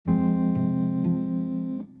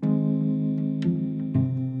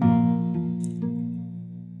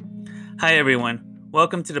Hi everyone,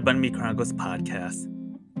 welcome to the Bun Me Chronicles podcast.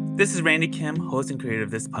 This is Randy Kim, host and creator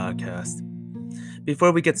of this podcast.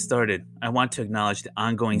 Before we get started, I want to acknowledge the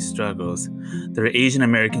ongoing struggles that our Asian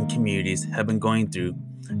American communities have been going through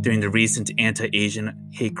during the recent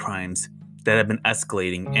anti-Asian hate crimes that have been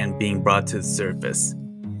escalating and being brought to the surface.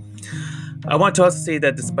 I want to also say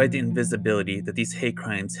that despite the invisibility that these hate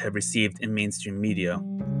crimes have received in mainstream media,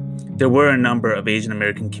 there were a number of Asian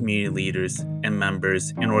American community leaders and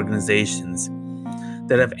members and organizations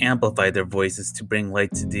that have amplified their voices to bring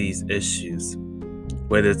light to these issues,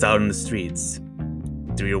 whether it's out in the streets,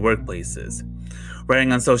 through your workplaces,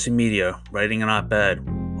 writing on social media, writing an op-ed,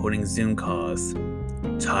 holding Zoom calls,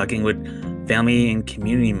 talking with family and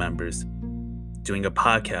community members, doing a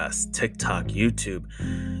podcast, TikTok, YouTube.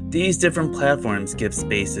 These different platforms give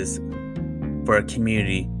spaces for a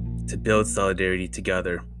community to build solidarity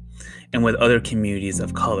together and with other communities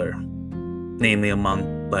of color, namely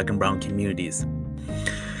among Black and Brown communities.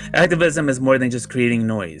 Activism is more than just creating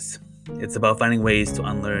noise. It's about finding ways to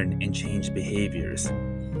unlearn and change behaviors,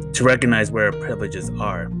 to recognize where our privileges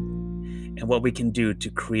are, and what we can do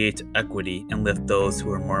to create equity and lift those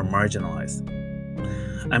who are more marginalized.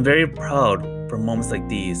 I'm very proud for moments like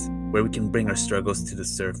these where we can bring our struggles to the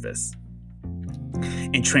surface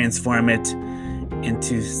and transform it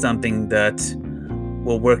into something that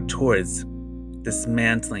will work towards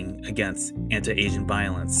dismantling against anti-Asian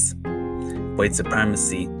violence, white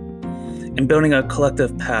supremacy, and building a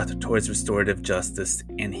collective path towards restorative justice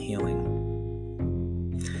and healing.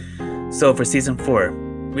 So for season 4,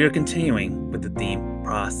 we are continuing with the theme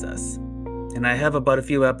process, and I have about a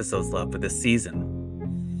few episodes left for this season.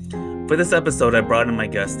 For this episode, I brought in my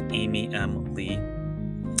guest, Amy M. Lee.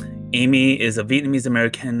 Amy is a Vietnamese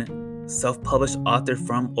American self-published author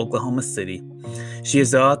from Oklahoma City. She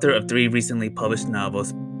is the author of 3 recently published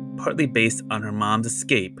novels, partly based on her mom's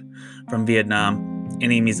escape from Vietnam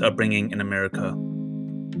and Amy's upbringing in America.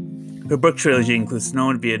 Her book trilogy includes Snow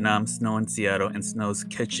in Vietnam, Snow in Seattle, and Snow's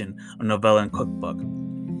Kitchen, a novella and cookbook.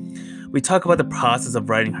 We talk about the process of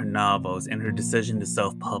writing her novels and her decision to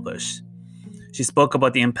self-publish. She spoke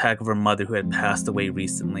about the impact of her mother who had passed away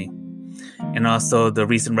recently, and also the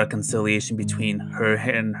recent reconciliation between her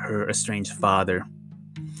and her estranged father,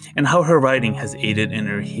 and how her writing has aided in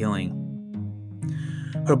her healing.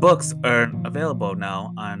 Her books are available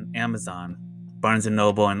now on Amazon, Barnes &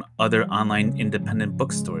 Noble, and other online independent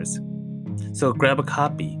bookstores. So grab a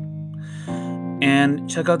copy. And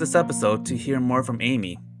check out this episode to hear more from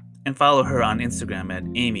Amy, and follow her on Instagram at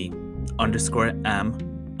Amy_M_LE,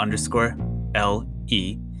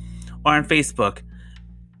 or on Facebook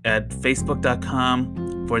at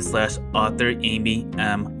facebook.com/author Amy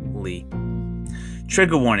M. Lee.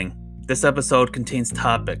 Trigger warning. This episode contains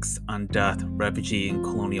topics on death, refugee, and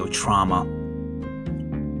colonial trauma.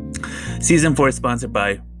 Season 4 is sponsored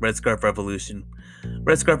by Red Scarf Revolution.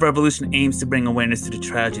 Red Scarf Revolution aims to bring awareness to the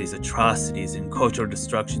tragedies, atrocities, and cultural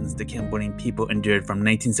destructions the Cambodian people endured from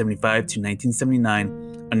 1975 to 1979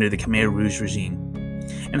 under the Khmer Rouge regime,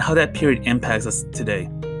 and how that period impacts us today.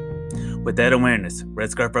 With that awareness,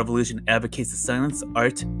 Red Scarf Revolution advocates the silence,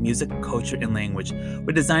 art, music, culture, and language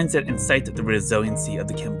with designs that incite the resiliency of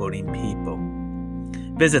the Cambodian people.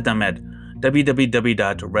 Visit them at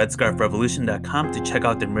www.redscarfrevolution.com to check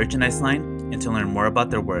out their merchandise line and to learn more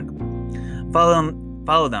about their work. Follow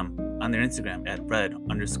them on their Instagram at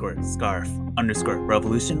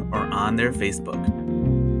red_scarf_revolution or on their Facebook.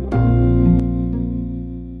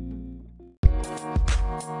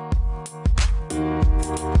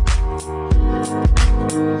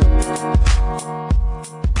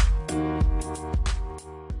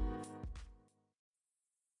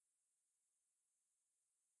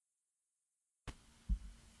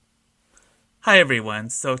 Hi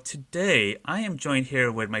everyone, so today I am joined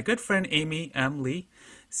here with my good friend Amy M. Lee.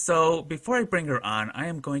 So before I bring her on, I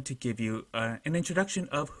am going to give you an introduction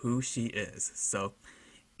of who she is. So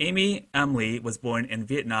Amy M. Lee was born in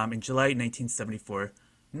Vietnam in July 1974,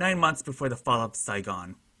 9 months before the fall of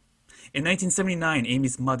Saigon. In 1979,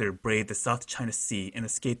 Amy's mother braved the South China Sea and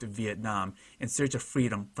escaped Vietnam in search of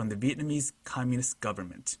freedom from the Vietnamese Communist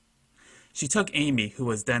government. She took Amy, who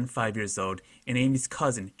was then 5 years old, and Amy's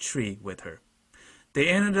cousin, Tree, with her. They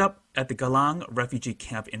ended up at the Galang refugee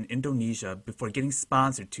camp in Indonesia before getting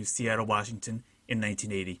sponsored to Seattle, Washington in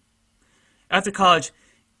 1980. After college,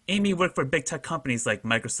 Amy worked for big tech companies like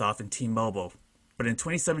Microsoft and T-Mobile, but in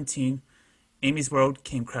 2017, Amy's world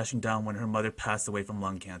came crashing down when her mother passed away from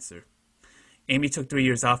lung cancer. Amy took 3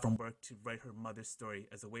 years off from work to write her mother's story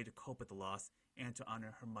as a way to cope with the loss and to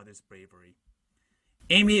honor her mother's bravery.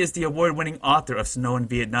 Amy is the award-winning author of Snow in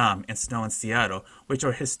Vietnam and Snow in Seattle, which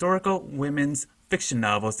are historical women's fiction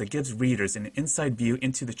novels that gives readers an inside view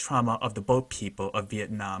into the trauma of the boat people of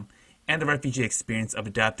Vietnam and the refugee experience of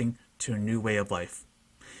adapting to a new way of life.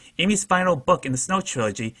 Amy's final book in the Snow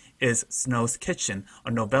trilogy is Snow's Kitchen,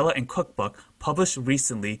 a novella and cookbook published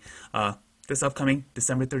recently, this upcoming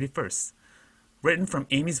December 31st. Written from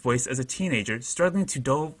Amy's voice as a teenager struggling to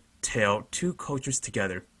dovetail two cultures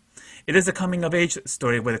together. It is a coming-of-age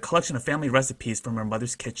story with a collection of family recipes from her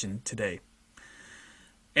mother's kitchen today.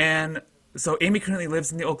 And so Amy currently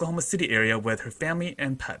lives in the Oklahoma City area with her family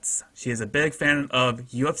and pets. She is a big fan of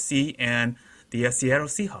UFC and the Seattle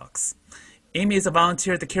Seahawks. Amy is a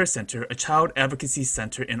volunteer at the Care Center, a child advocacy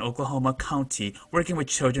center in Oklahoma County, working with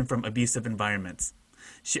children from abusive environments.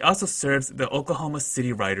 She also serves the Oklahoma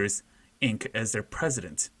City Writers, Inc. as their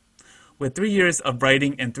president. With 3 years of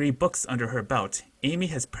writing and 3 books under her belt, Amy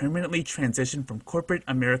has permanently transitioned from corporate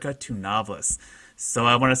America to novelist. So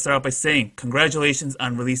I want to start out by saying congratulations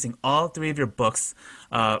on releasing all 3 of your books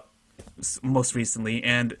most recently.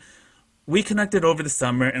 And we connected over the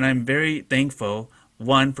summer, and I'm very thankful,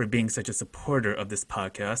 1, for being such a supporter of this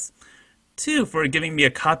podcast, 2, for giving me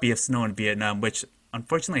a copy of Snow in Vietnam, which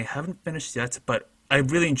unfortunately I haven't finished yet, but I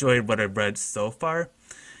really enjoyed what I've read so far.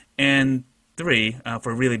 And 3,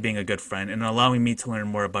 for really being a good friend and allowing me to learn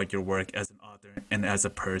more about your work as an author and as a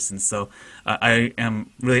person. So I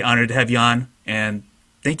am really honored to have you on, and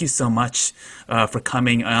thank you so much for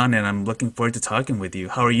coming on, and I'm looking forward to talking with you.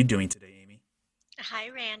 How are you doing today, Amy? Hi,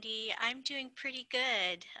 Randy. I'm doing pretty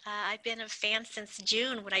good. I've been a fan since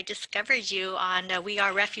June when I discovered you on We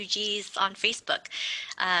Are Refugees on Facebook.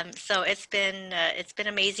 So it's been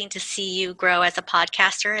amazing to see you grow as a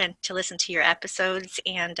podcaster and to listen to your episodes.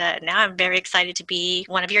 And now I'm very excited to be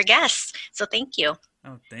one of your guests. So thank you.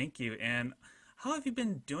 Oh, thank you. And how have you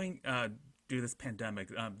been doing through this pandemic?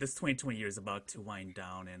 This 2020 year is about to wind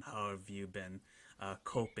down, and how have you been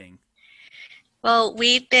coping? Well,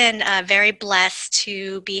 we've been very blessed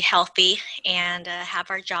to be healthy and have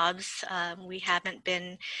our jobs. We haven't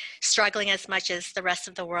been struggling as much as the rest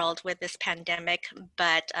of the world with this pandemic,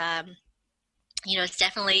 but it's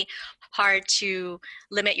definitely hard to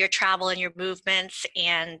limit your travel and your movements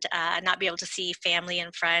and not be able to see family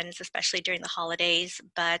and friends, especially during the holidays.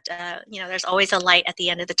 But there's always a light at the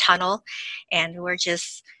end of the tunnel, and we're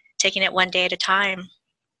just taking it one day at a time.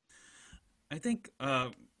 I think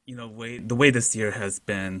the way this year has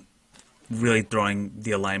been really throwing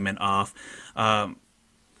the alignment off. Um,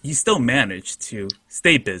 you still manage to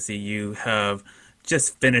stay busy. You have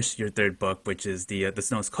just finished your third book, which is the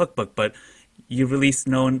Snow's Cookbook, but you released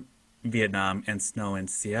Snow in Vietnam and Snow in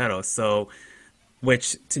Seattle. So,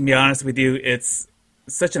 which, to be honest with you, it's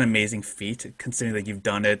such an amazing feat considering that you've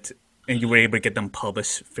done it and you were able to get them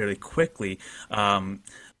published fairly quickly.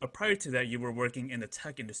 But prior to that, you were working in the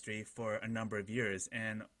tech industry for a number of years.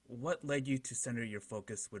 And what led you to center your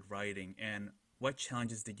focus with writing? And what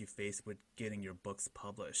challenges did you face with getting your books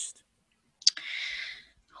published?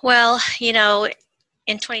 Well,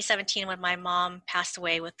 in 2017, when my mom passed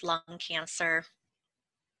away with lung cancer,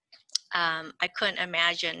 I couldn't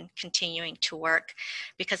imagine continuing to work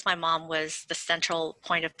because my mom was the central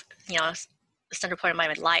point of, the central point of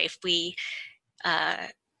my life. Uh,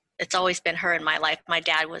 it's always been her in my life. My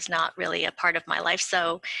dad was not really a part of my life,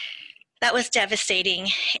 so that was devastating.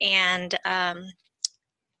 And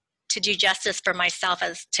to do justice for myself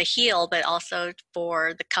as to heal, but also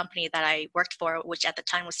for the company that I worked for, which at the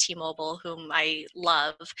time was T-Mobile, whom I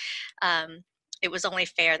love. Um, it was only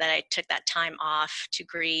fair that I took that time off to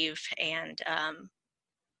grieve and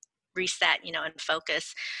reset, and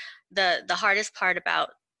focus. The hardest part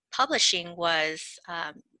about publishing was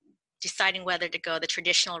deciding whether to go the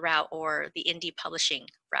traditional route or the indie publishing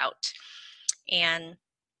route. And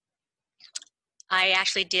I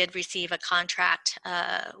actually did receive a contract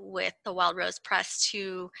with the Wild Rose Press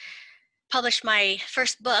to publish my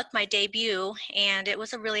first book, my debut, and it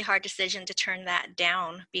was a really hard decision to turn that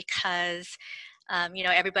down because,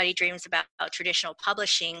 everybody dreams about traditional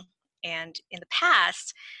publishing, and in the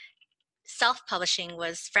past, self-publishing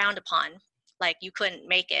was frowned upon. Like you couldn't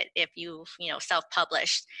make it if you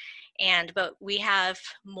self-published. But we have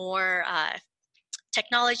more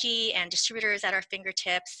technology and distributors at our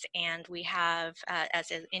fingertips, and we have,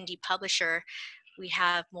 as an indie publisher, we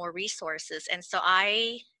have more resources. And so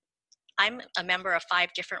I'm a member of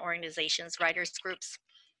 5 different organizations, writers groups,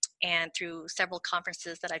 and through several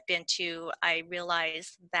conferences that I've been to, I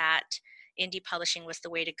realized that indie publishing was the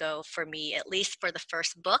way to go for me, at least for the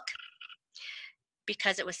first book,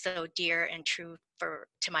 because it was so dear and true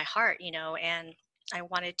to my heart, and I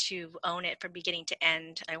wanted to own it from beginning to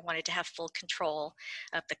end. I wanted to have full control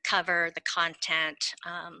of the cover, the content,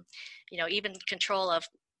 even control of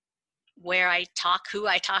where I talk, who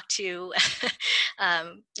I talk to,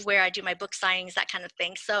 where I do my book signings, that kind of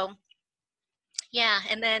thing. So yeah,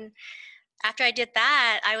 and then after I did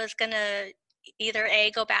that, I was gonna either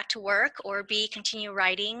A, go back to work, or B, continue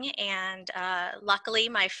writing. And luckily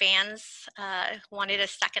my fans wanted a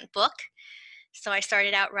second book. So I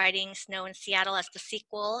started out writing Snow in Seattle as the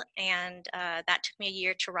sequel, and that took me a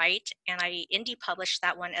year to write. And I indie published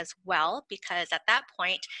that one as well, because at that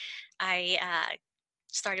point I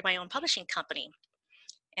started my own publishing company.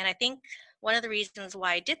 And I think one of the reasons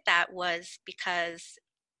why I did that was because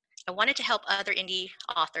I wanted to help other indie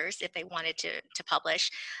authors if they wanted to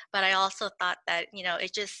publish, but I also thought that, you know,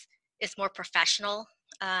 it just is more professional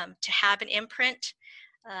to have an imprint.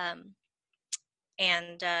 Um,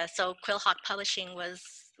 and so Quillhawk Publishing was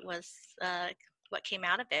what came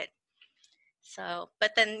out of it. So,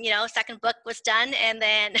 but then, you know, second book was done, and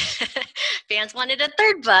then fans wanted a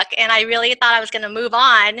third book, and I really thought I was going to move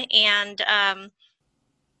on. And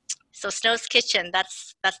so Snow's Kitchen,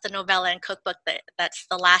 that's the novella and cookbook that's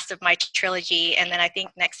the last of my trilogy. And then I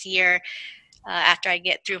think next year, after I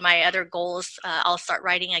get through my other goals, I'll start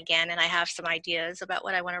writing again, and I have some ideas about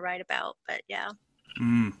what I want to write about. But yeah.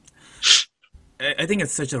 Mm. I think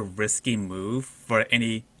it's such a risky move for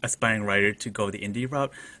any aspiring writer to go the indie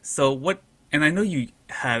route. So what, and I know you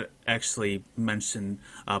had actually mentioned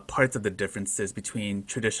parts of the differences between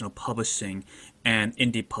traditional publishing and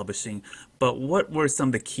indie publishing, but what were some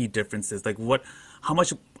of the key differences? Like how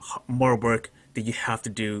much more work did you have to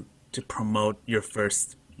do to promote your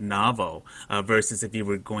first novel versus if you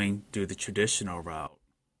were going through the traditional route?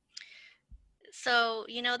 So,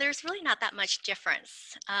 you know, there's really not that much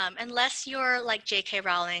difference unless you're like J.K.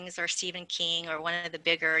 Rowling's or Stephen King or one of the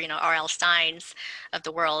bigger, you know, R.L. Steins of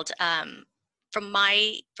the world. From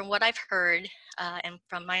what I've heard and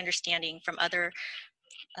from my understanding from other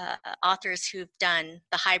authors who've done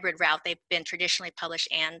the hybrid route, they've been traditionally published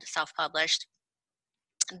and self-published.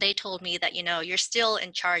 They told me that, you know, you're still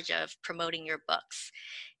in charge of promoting your books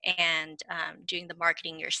and doing the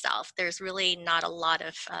marketing yourself. There's really not a lot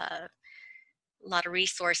of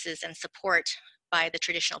resources and support by the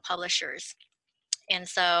traditional publishers. And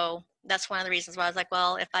so that's one of the reasons why I was like,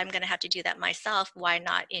 well, if I'm going to have to do that myself, why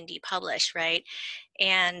not indie publish, right?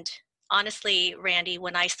 And honestly, Randy,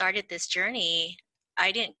 when I started this journey,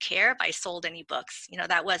 I didn't care if I sold any books. You know,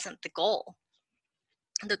 that wasn't the goal.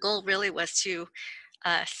 The goal really was to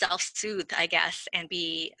self-soothe, I guess, and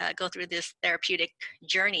go through this therapeutic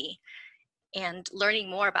journey and learning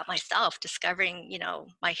more about myself, discovering, you know,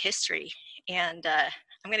 my history. And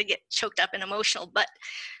I'm going to get choked up and emotional, but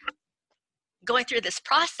going through this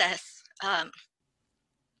process,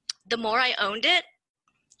 the more I owned it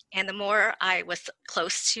and the more I was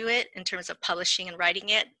close to it in terms of publishing and writing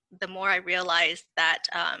it, the more I realized that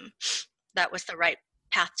that was the right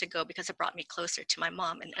path to go, because it brought me closer to my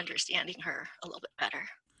mom and understanding her a little bit better.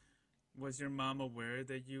 Was your mom aware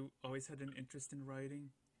that you always had an interest in writing?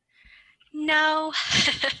 No.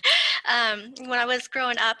 When I was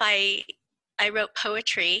growing up, I wrote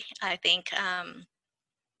poetry. I think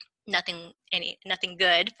nothing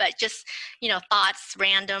good, but just, you know, thoughts,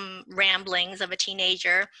 random ramblings of a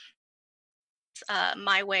teenager.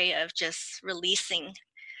 My way of just releasing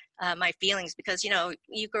my feelings, because, you know,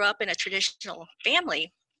 you grow up in a traditional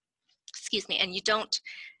family, excuse me, and you don't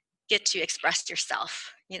get to express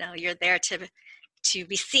yourself. You know, you're there to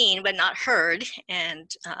be seen but not heard,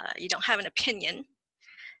 and you don't have an opinion.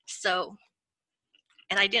 So,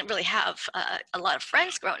 and I didn't really have a lot of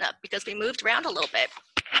friends growing up because we moved around a little bit.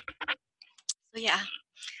 So yeah,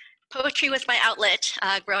 poetry was my outlet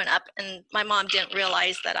growing up, and my mom didn't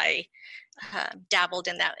realize that I dabbled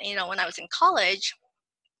in that. You know, when I was in college,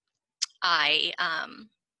 I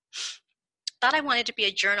thought I wanted to be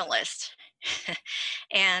a journalist.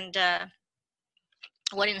 And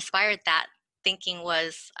what inspired that thinking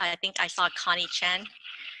was, I think I saw Connie Chen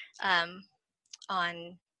um,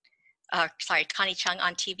 on Connie Chung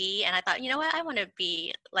on TV, and I thought, you know what, I want to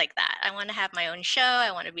be like that. I want to have my own show.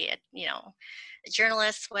 I want to be a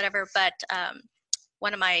journalist, whatever. But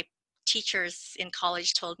one of my teachers in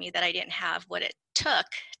college told me that I didn't have what it took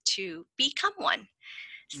to become one.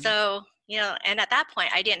 Mm-hmm. So, you know, and at that point,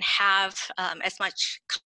 I didn't have as much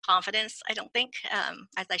confidence, I don't think,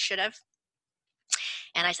 as I should have.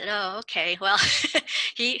 And I said, oh, okay, well,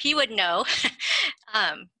 he would know.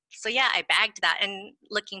 So yeah, I bagged that. And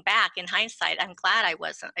looking back in hindsight, I'm glad I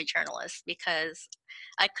wasn't a journalist, because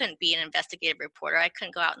I couldn't be an investigative reporter. I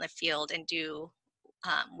couldn't go out in the field and do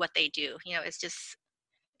what they do. You know, it's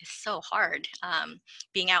so hard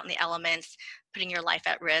being out in the elements, putting your life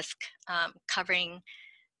at risk, covering,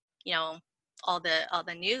 you know,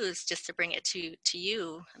 the news just to bring it to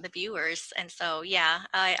you, the viewers. And so, yeah,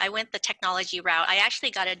 I went the technology route. I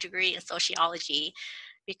actually got a degree in sociology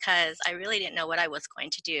because I really didn't know what I was going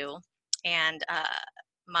to do. And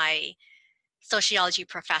my sociology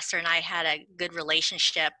professor and I had a good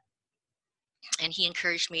relationship, and he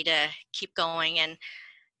encouraged me to keep going. And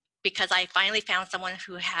because I finally found someone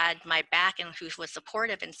who had my back and who was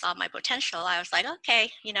supportive and saw my potential, I was like,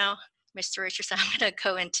 okay, Mr. Richardson, I'm going to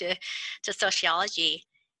go into sociology.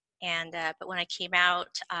 And but when I came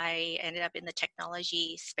out, I ended up in the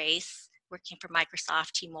technology space, working for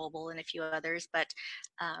Microsoft, T-Mobile, and a few others. But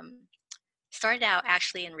started out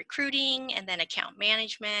actually in recruiting, and then account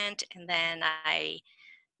management, and then I,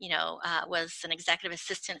 was an executive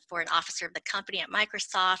assistant for an officer of the company at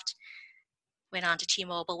Microsoft. Went on to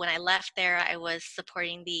T-Mobile. When I left there, I was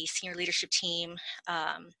supporting the senior leadership team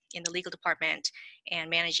in the legal department and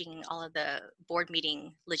managing all of the board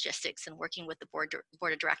meeting logistics and working with the board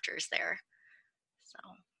of directors there.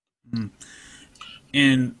 So.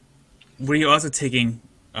 And were you also taking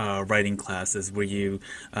writing classes? Were you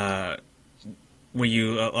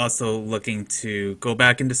also looking to go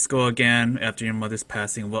back into school again after your mother's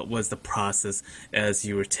passing? What was the process as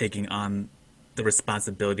you were taking on the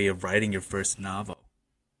responsibility of writing your first novel?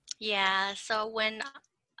 Yeah, so when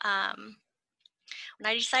I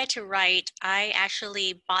decided to write, I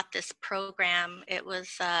actually bought this program. It was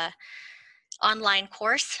an online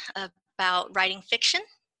course about writing fiction,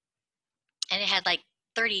 and it had like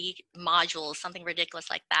 30 modules, something ridiculous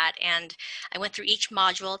like that. And I went through each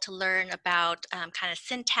module to learn about kind of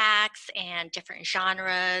syntax and different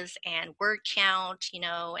genres and word count,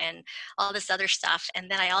 and all this other stuff.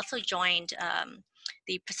 And then I also joined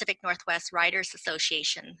the Pacific Northwest Writers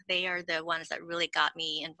Association. They are the ones that really got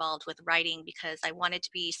me involved with writing because I wanted to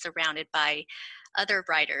be surrounded by other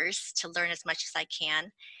writers to learn as much as I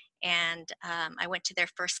can. And I went to their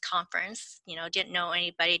first conference, didn't know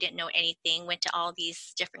anybody, didn't know anything, went to all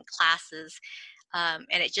these different classes. And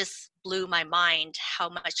it just blew my mind how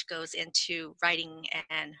much goes into writing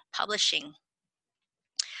and publishing.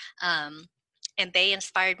 And they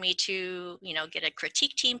inspired me to, get a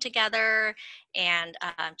critique team together and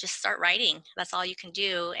just start writing. That's all you can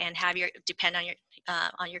do, and depend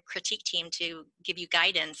on your critique team to give you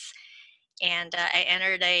guidance. And I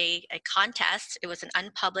entered a contest. It was an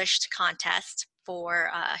unpublished contest for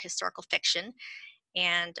historical fiction.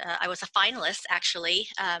 And I was a finalist, actually.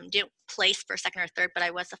 Didn't place for second or third, but I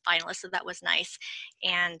was a finalist, so that was nice.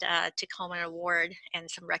 And took home an award and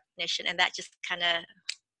some recognition. And that just kind of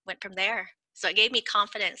went from there. So it gave me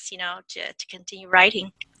confidence, to continue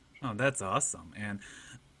writing. Oh, that's awesome. And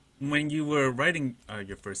when you were writing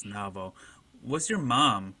your first novel, was your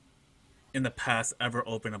mom in the past ever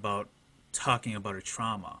open about talking about her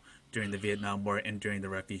trauma during the Vietnam War and during the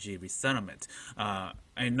refugee resettlement?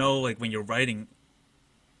 I know, like, when you're writing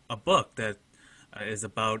a book that is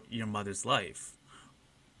about your mother's life,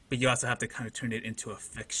 but you also have to kind of turn it into a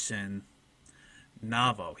fiction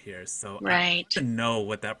novel here. So I want Right. to know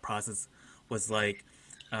what that process was like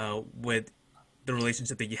with the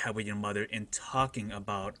relationship that you had with your mother in talking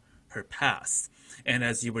about her past, and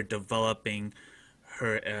as you were developing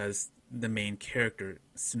her as the main character,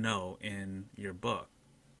 Snow, in your book.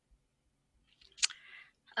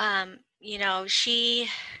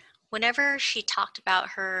 Whenever she talked about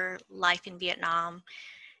her life in Vietnam,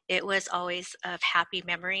 it was always of happy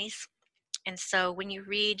memories. And so when you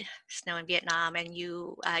read Snow in Vietnam and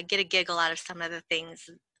you get a giggle out of some of the things,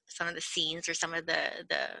 some of the scenes, or some of the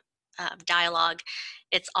dialogue,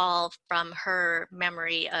 it's all from her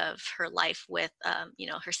memory of her life with,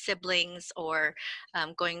 her siblings, or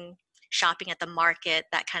going shopping at the market,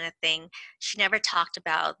 that kind of thing. She never talked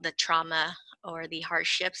about the trauma or the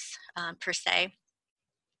hardships per se.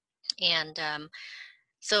 And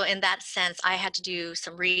so in that sense, I had to do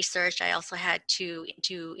some research. I also had to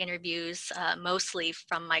do interviews, mostly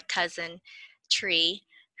from my cousin Tree,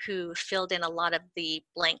 who filled in a lot of the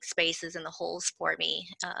blank spaces and the holes for me,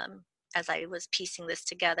 as I was piecing this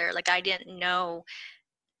together. Like, I didn't know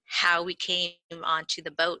how we came onto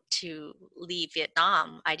the boat to leave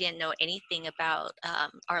Vietnam. I didn't know anything about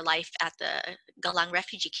our life at the Galang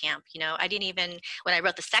refugee camp. I didn't even, when I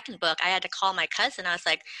wrote the second book, I had to call my cousin. I was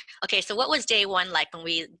like, okay, so what was day one like when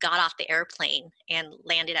we got off the airplane and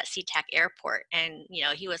landed at SeaTac Airport? And,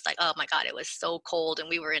 he was like, oh my God, it was so cold. And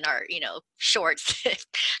we were in our, shorts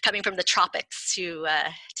coming from the tropics to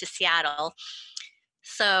Seattle.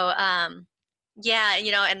 So, yeah,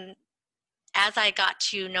 and as I got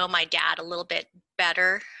to know my dad a little bit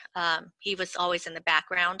better, he was always in the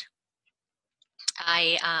background.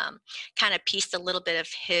 I kind of pieced a little bit of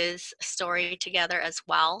his story together as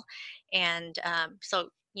well. And so,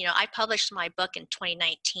 I published my book in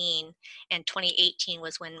 2019, and 2018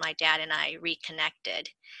 was when my dad and I reconnected.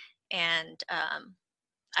 And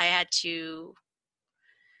I had to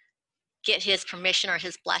get his permission or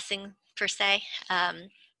his blessing, per se,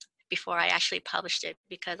 before I actually published it,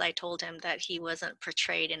 because I told him that he wasn't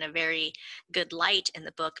portrayed in a very good light in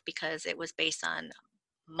the book, because it was based on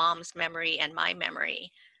mom's memory and my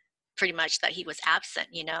memory, pretty much, that he was absent,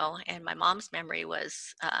 and my mom's memory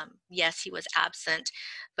was, yes, he was absent,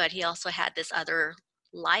 but he also had this other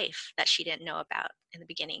life that she didn't know about in the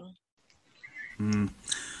beginning.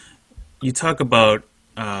 You talk about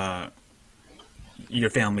your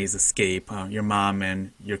family's escape, your mom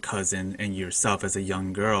and your cousin and yourself as a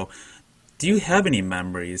young girl. Do you have any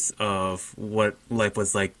memories of what life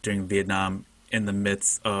was like during Vietnam in the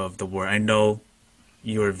midst of the war? I know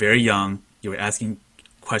you were very young, you were asking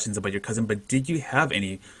questions about your cousin, but did you have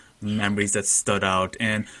any memories that stood out?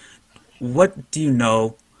 And what do you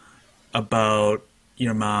know about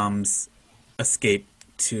your mom's escape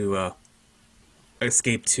to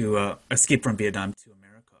escape from Vietnam to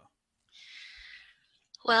America?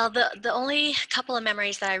 Well, the only couple of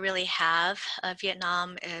memories that I really have of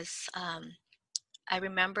Vietnam is, I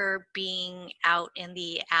remember being out in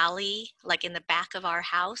the alley, like in the back of our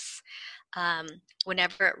house.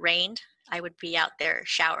 Whenever it rained, I would be out there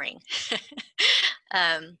showering.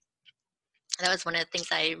 um, that was one of the things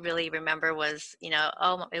I really remember was,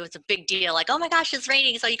 oh, it was a big deal. Like, oh my gosh, it's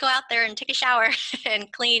raining. So you go out there and take a shower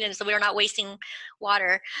and clean. And so we were not wasting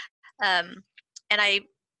water. Um, and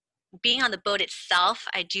being on the boat itself,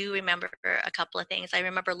 I do remember a couple of things. I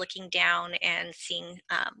remember looking down and seeing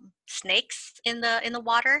snakes in the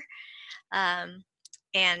water, um,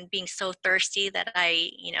 and being so thirsty that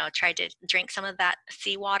I, tried to drink some of that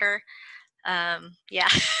seawater. Yeah,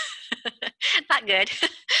 not good.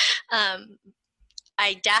 um,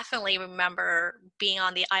 I definitely remember being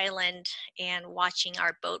on the island and watching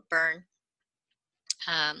our boat burn,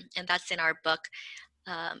 and that's in our book.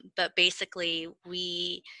 But basically,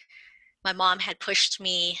 my mom had pushed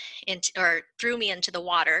me into, or threw me into the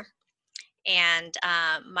water, and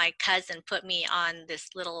my cousin put me on this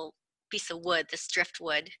little piece of wood, this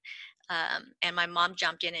driftwood, and my mom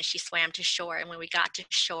jumped in and she swam to shore. And when we got to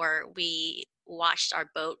shore, we watched our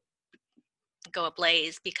boat go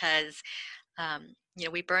ablaze, because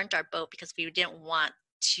we burned our boat because we didn't want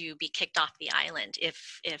to be kicked off the island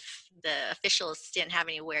if the officials didn't have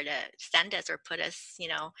anywhere to send us or put us.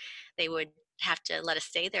 They would have to let us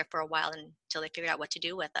stay there for a while until they figured out what to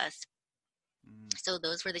do with us. So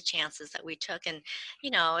those were the chances that we took. And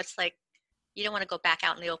it's like, you don't want to go back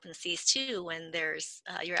out in the open seas too, when there's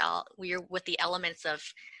you're with the elements of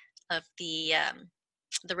the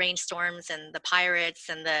rainstorms and the pirates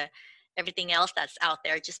and the everything else that's out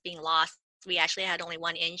there just being lost. We actually had only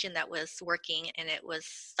one engine that was working, and it was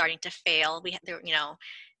starting to fail. We had there,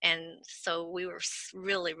 and so we were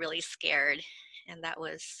really, really scared, and that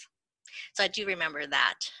was, so I do remember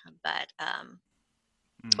that. But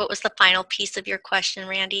what was the final piece of your question,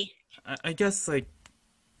 Randy? I guess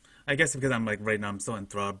because I'm like right now I'm so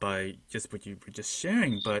enthralled by just what you were just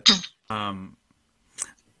sharing, but um,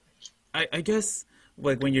 I guess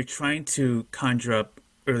like when you're trying to conjure up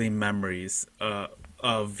early memories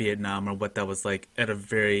of Vietnam or what that was like at a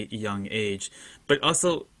very young age, but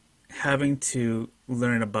also having to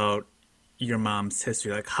learn about your mom's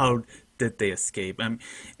history, like how did they escape, and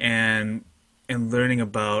and learning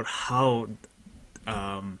about how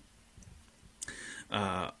um,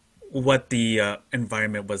 what the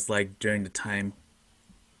environment was like during the time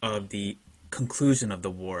of the conclusion of the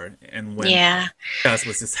war and when Yeah. chaos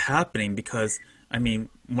was just happening. Because I mean,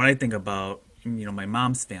 when I think about my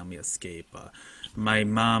mom's family escape, my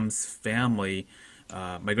mom's family,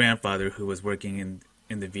 my grandfather who was working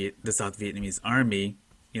in the South Vietnamese army,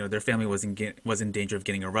 their family was in danger of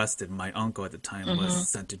getting arrested. My uncle at the time was Hmm.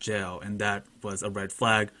 sent to jail, and that was a red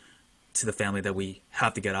flag to the family that we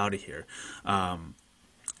have to get out of here.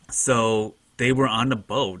 So they were on the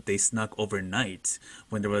boat. They snuck overnight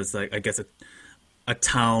when there was like I guess a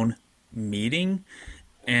town meeting,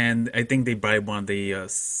 and I think they bribed one of the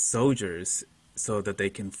soldiers so that they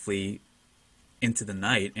can flee into the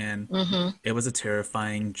night. And Hmm. it was a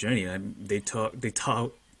terrifying journey. They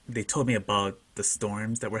told me about the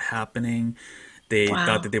storms that were happening. They thought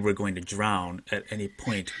Wow. that they were going to drown at any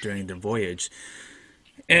point during their voyage.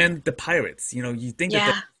 And the pirates, you think that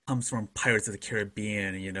Yeah. comes from Pirates of the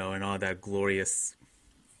Caribbean, and all that glorious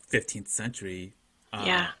 15th century,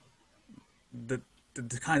 Yeah. the,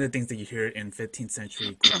 the kind of things that you hear in 15th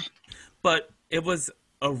century. But it was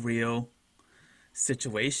a real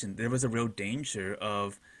situation. There was a real danger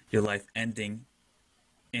of your life ending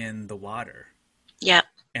in the water Yep.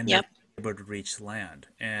 and never Yep. being able to reach land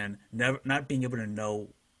and never not being able to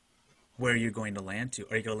know where you're going to land to.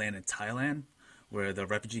 Are you going to land in Thailand, where the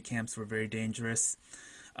refugee camps were very dangerous?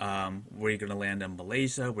 Where are you going to land in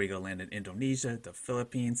Malaysia? Where are you going to land in Indonesia, the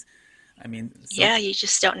Philippines? I mean, so Yeah, you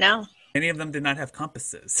just don't know. many of them did not have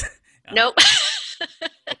compasses. Nope.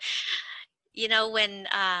 You know, when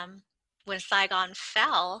Saigon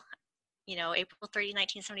fell, April 30,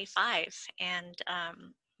 1975, and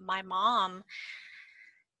my mom,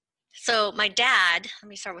 so my dad, let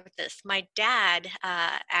me start with this. My dad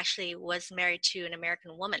actually was married to an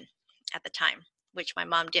American woman at the time, which my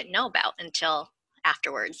mom didn't know about until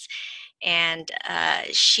afterwards. And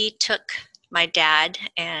she took my dad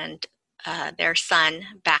and their son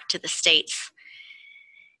back to the States.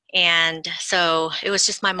 And so it was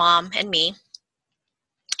just my mom and me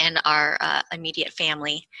and our immediate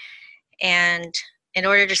family. And in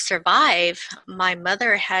order to survive, my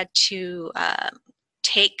mother had to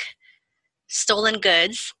take stolen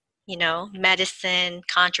goods, medicine,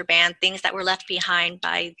 contraband, things that were left behind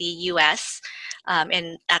by the U.S.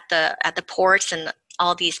 And at the ports, and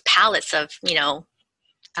all these pallets of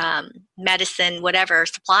medicine, whatever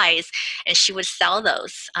supplies, and she would sell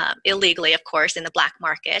those illegally, of course, in the black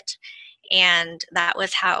market. And that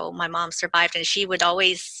was how my mom survived. And she would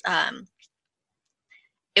always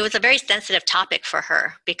it was a very sensitive topic for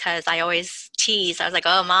her, because I always tease. I was like,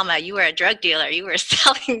 "Oh, Mama, you were a drug dealer. You were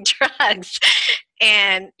selling drugs."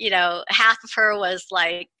 And, half of her was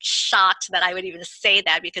like shocked that I would even say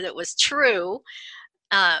that, because it was true.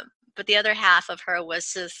 But the other half of her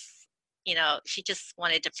was just, she just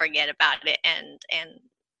wanted to forget about it, and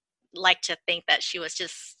like to think that she was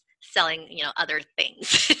just selling, other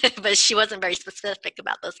things. But she wasn't very specific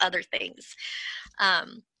about those other things.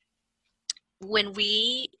 Um, when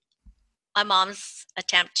my mom's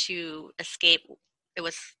attempt to escape, it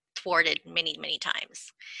was thwarted many, many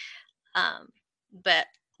times. Um, but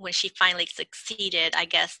when she finally succeeded, I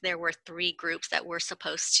guess there were three groups that were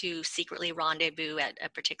supposed to secretly rendezvous at a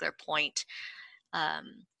particular point.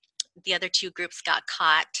 Um, the other two groups got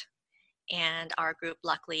caught, and our group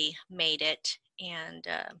luckily made it. And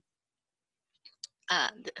uh,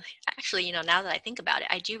 actually, now that I think about it,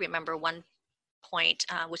 I do remember one point,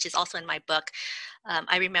 which is also in my book.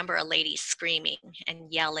 I remember a lady screaming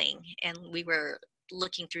and yelling, and we were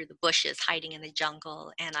looking through the bushes, hiding in the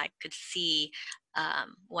jungle, and I could see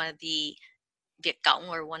one of the Viet Cong,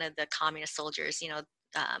 or one of the communist soldiers,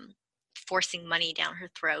 um, forcing money down her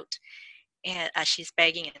throat, and as she's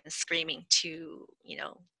begging and screaming to,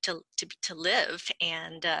 to live.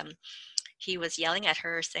 And he was yelling at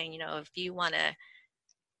her, saying,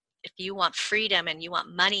 if you want freedom, and you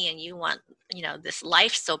want money, and you want, this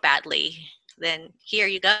life so badly, then here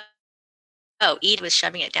you go. Oh, Ede was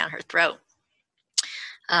shoving it down her throat.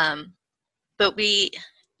 Um, but we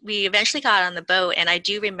eventually got on the boat, and I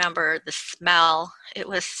do remember the smell. It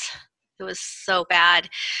was so bad.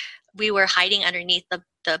 We were hiding underneath the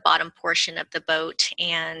bottom portion of the boat,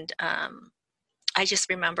 and I just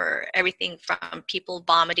remember everything from people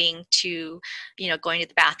vomiting to, going to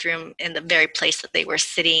the bathroom in the very place that they were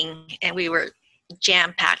sitting. And we were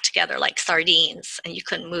jam packed together like sardines, and you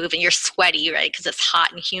couldn't move, and you're sweaty, right? Because it's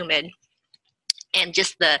hot and humid. And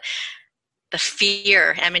just the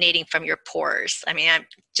fear emanating from your pores. I mean, I'm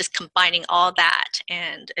just combining all that,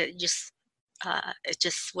 and it just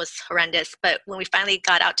was horrendous. But when we finally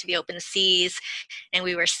got out to the open seas and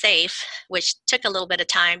we were safe, which took a little bit of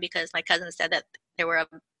time, because my cousin said that there were a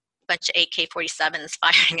bunch of AK-47s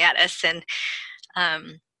firing at us, and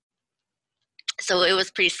so it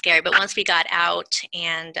was pretty scary. But once we got out,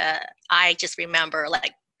 and I just remember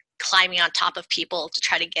like climbing on top of people to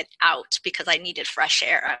try to get out, because I needed fresh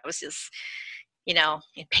air. I was just, in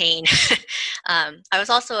pain. I was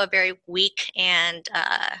also a very weak and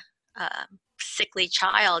sickly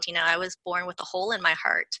child. I was born with a hole in my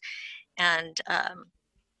heart, and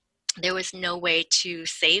there was no way to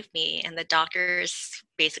save me. And the doctors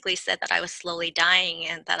basically said that I was slowly dying,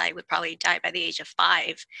 and that I would probably die by the age of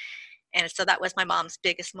 5. And so that was my mom's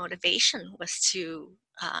biggest motivation, was to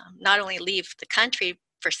not only leave the country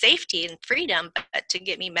for safety and freedom, but to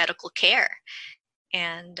get me medical care.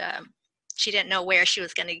 And she didn't know where she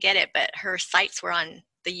was going to get it, but her sights were on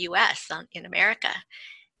the U.S., in America.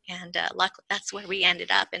 And luckily, that's where we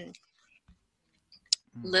ended up. And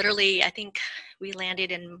Mm. literally, I think we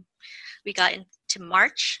got into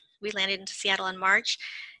March. We landed into Seattle in March.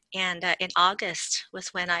 And in August was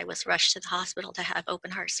when I was rushed to the hospital to have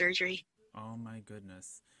open heart surgery. Oh my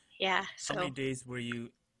goodness. Yeah, How many so days were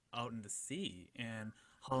you out in the sea, and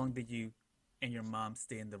how long did you and your mom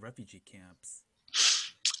stay in the refugee camps?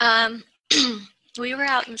 Um, we were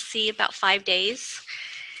out in sea about 5 days.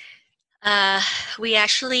 Uh, we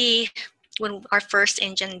actually, when our first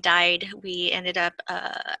engine died, we ended up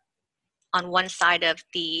on one side of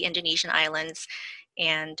the Indonesian islands,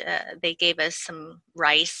 and they gave us some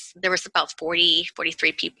rice. There was about 40,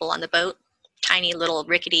 43 people on the boat, tiny little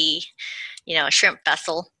rickety, shrimp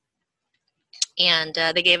vessel. And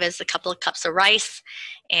they gave us a couple of cups of rice,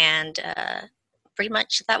 and pretty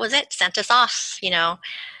much that was it. Sent us off. We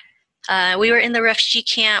were in the refugee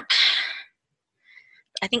camp,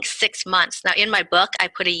 I think 6 months. Now, in my book, I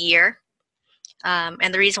put a year.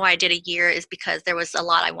 And the reason why I did a year is because there was a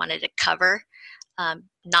lot I wanted to cover.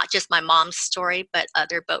 Not just my mom's story, but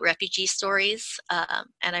other boat refugee stories.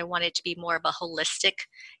 And I wanted to be more of a holistic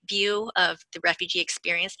view of the refugee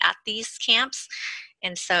experience at these camps.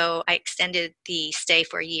 And so I extended the stay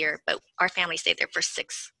for a year, but our family stayed there for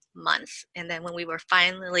 6 months. And then when we were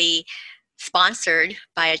finally sponsored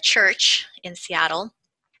by a church in Seattle,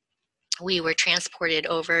 we were transported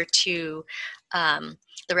over to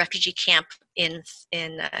the refugee camp in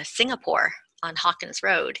Singapore on Hawkins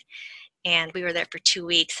Road. And we were there for 2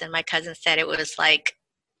 weeks, and my cousin said it was like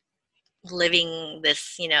living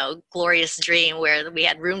this, glorious dream where we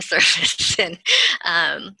had room service and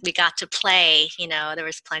we got to play. There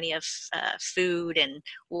was plenty of food and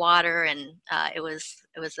water, and it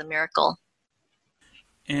was a miracle.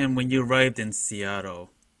 And when you arrived in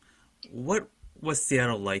Seattle, what was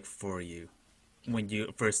Seattle like for you when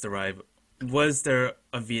you first arrived? Was there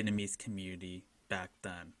a Vietnamese community back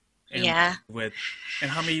then? And Yeah. with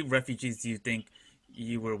and how many refugees do you think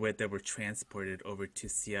you were with that were transported over to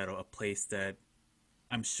Seattle, a place that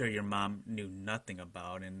I'm sure your mom knew nothing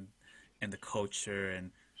about, and the culture,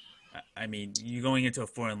 and I mean, you going into a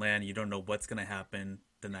foreign land, you don't know what's going to happen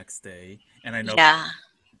the next day. And I know Yeah.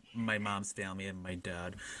 my mom's family and my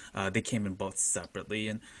dad, they came in both separately,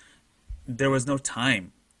 and there was no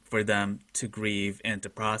time for them to grieve and to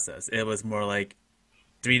process. It was more like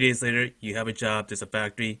 3 days later, you have a job, there's a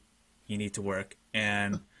factory, you need to work.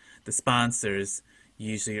 And the sponsors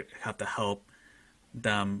usually have to help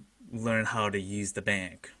them learn how to use the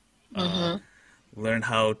bank, uh, Hmm. learn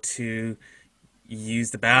how to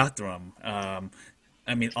use the bathroom.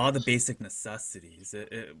 I mean, all the basic necessities.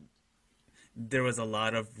 There was a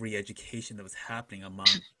lot of re-education that was happening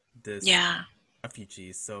among this Yeah.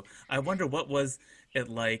 refugees. So I wonder what was it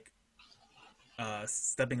like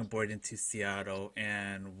stepping aboard into Seattle,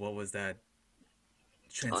 and what was that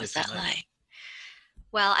What was transition that like? like?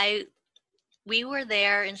 Well, we were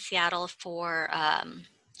there in Seattle for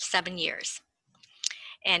 7 years.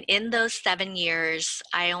 And in those 7 years,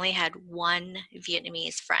 I only had one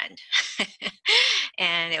Vietnamese friend.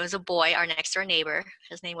 And it was a boy, our next door neighbor.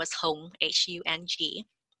 His name was Hung, Hung.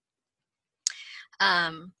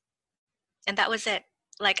 Um, and that was it.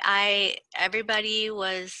 Everybody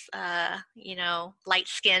was, light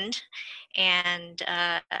skinned. And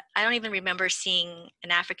I don't even remember seeing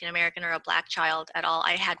an African American or a black child at all.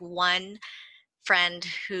 I had one friend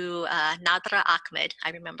who, Nadra Ahmed, I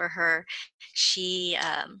remember her. She,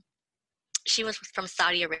 um, she was from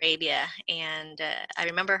Saudi Arabia, and I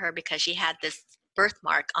remember her because she had this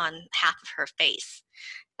birthmark on half of her face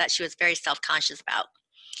that she was very self-conscious about.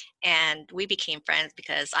 And we became friends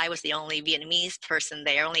because I was the only Vietnamese person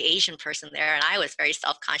there, only Asian person there, and I was very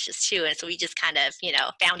self-conscious too. And so we just kind of,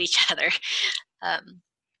 found each other. Um,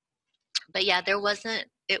 but yeah, there wasn't.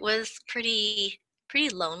 It was pretty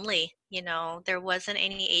lonely. There wasn't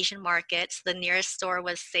any Asian markets. The nearest store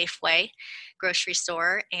was Safeway, grocery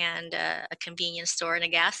store, and a convenience store and a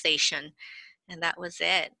gas station, and that was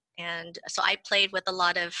it. And so I played with a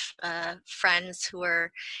lot of friends who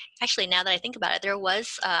were actually. Now that I think about it, there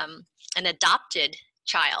was an adopted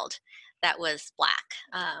child that was black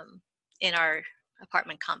in our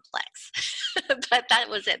apartment complex. But that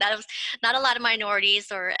was it. That was not a lot of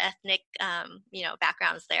minorities or ethnic,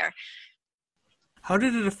 backgrounds there. How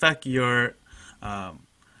did it affect your um,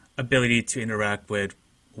 ability to interact with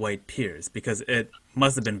white peers? Because it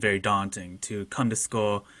must have been very daunting to come to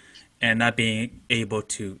school and not being able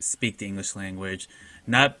to speak the English language,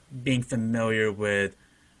 not being familiar with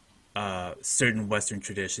certain Western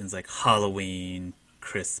traditions like Halloween,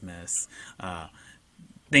 Christmas, uh,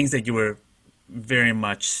 things that you were very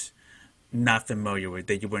much not familiar with,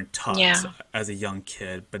 that you weren't taught Yeah. as a young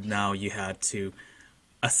kid, but now you had to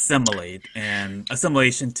assimilate. And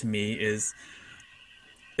assimilation to me is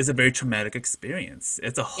a very traumatic experience.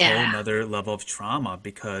 It's a whole Yeah. nother level of trauma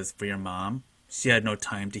because for your mom, she had no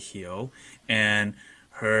time to heal, and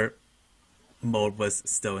her mode was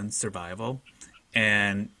still in survival.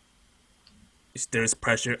 And there's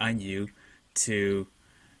pressure on you to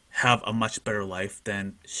have a much better life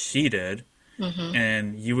than she did, Hmm.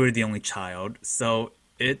 and you were the only child. So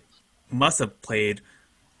it must have played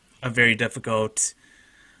a very difficult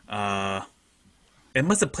uh, it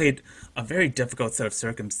must have played a very difficult set of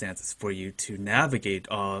circumstances for you to navigate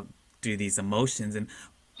all through these emotions. And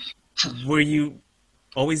were you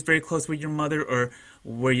always very close with your mother, or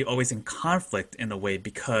were you always in conflict in a way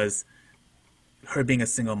because her being a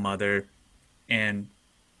single mother and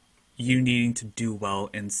you needing to do well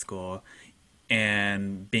in school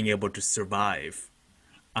and being able to survive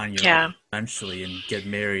on your own Yeah. eventually and get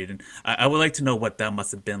married? And I would like to know what that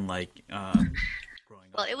must have been like growing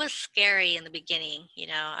Well, up. it was scary in the beginning, you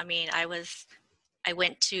know. I mean, I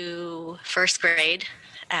went to first grade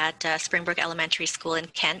at Springbrook Elementary School in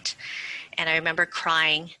Kent, and I remember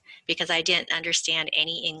crying because I didn't understand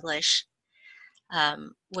any English.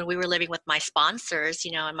 When we were living with my sponsors,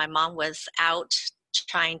 you know, and my mom was out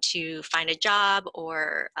trying to find a job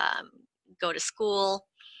or go to school,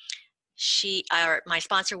 she or my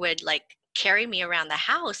sponsor would like carry me around the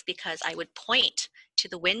house because I would point to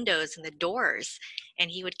the windows and the doors, and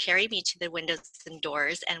he would carry me to the windows and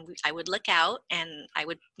doors, and I would look out and I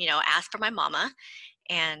would, you know, ask for my mama,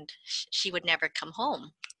 and she would never come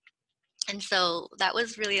home. And so that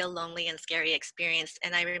was really a lonely and scary experience.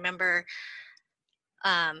 And I remember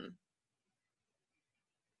um,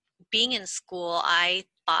 being in school, I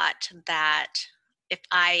thought that if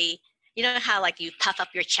I, you know how like you puff up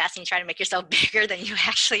your chest and you try to make yourself bigger than you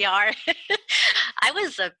actually are? I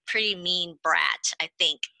was a pretty mean brat, I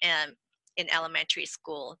think, in elementary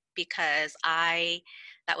school because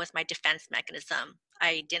that was my defense mechanism.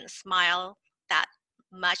 I didn't smile that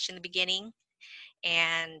much in the beginning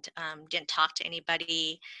and didn't talk to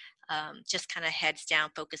anybody, just kind of heads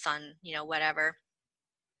down, focus on, you know, whatever.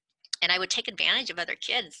 And I would take advantage of other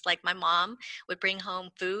kids. Like my mom would bring home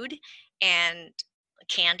food and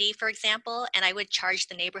candy, for example, and I would charge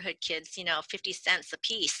the neighborhood kids, you know, 50 cents a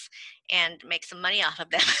piece and make some money off of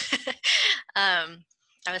them.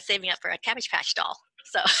 I was saving up for a Cabbage Patch doll.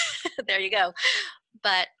 So there you go.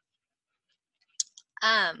 But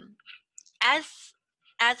um, as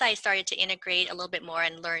as I started to integrate a little bit more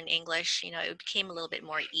and learn English, you know, it became a little bit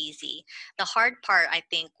more easy. The hard part, I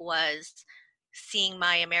think, was seeing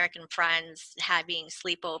my American friends having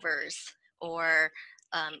sleepovers or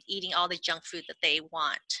eating all the junk food that they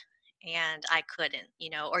want. And I couldn't, you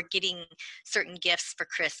know, or getting certain gifts for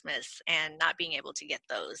Christmas and not being able to get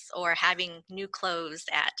those, or having new clothes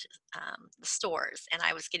at the stores and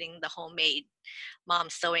I was getting the homemade mom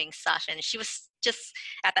sewing stuff. And she was just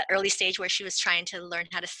at that early stage where she was trying to learn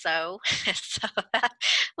how to sew. So that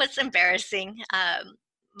was embarrassing.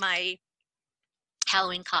 My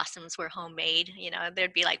Halloween costumes were homemade. You know,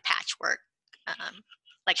 there'd be like patchwork.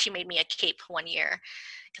 Like she made me a cape one year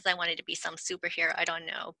because I wanted to be some superhero. I don't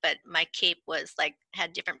know, but my cape was like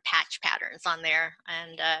had different patch patterns on there,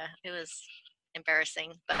 and it was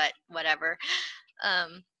embarrassing, but whatever.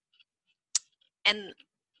 Um, and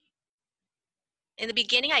in the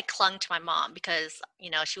beginning, I clung to my mom because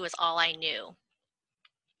you know she was all I knew,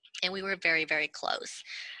 and we were very, very close.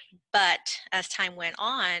 But as time went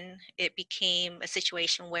on, it became a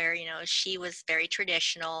situation where you know she was very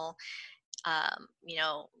traditional. You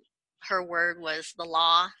know, her word was the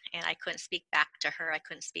law, and I couldn't speak back to her. I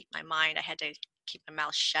couldn't speak my mind. I had to keep my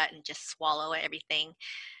mouth shut and just swallow everything.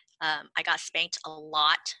 I got spanked a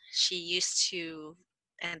lot. She used to,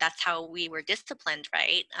 and that's how we were disciplined,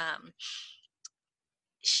 right?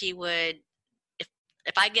 She would, if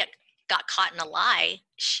if I got caught in a lie,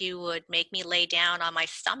 she would make me lay down on my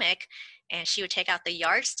stomach, and she would take out the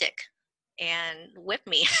yardstick and whip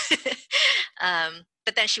me.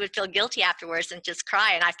 But then she would feel guilty afterwards and just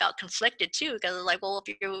cry, and I felt conflicted too because I was like, well,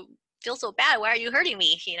 if you feel so bad, why are you hurting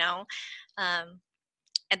me? You know. Um,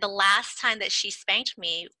 and the last time that she spanked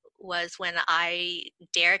me was when I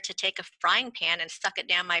dared to take a frying pan and stuck it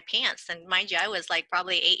down my pants. And mind you, I was like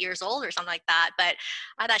probably 8 years old or something like that, but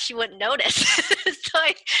I thought she wouldn't notice. So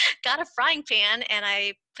I got a frying pan and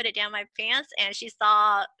I put it down my pants, and she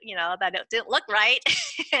saw, you know, that it didn't look right.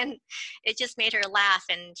 And it just made her laugh.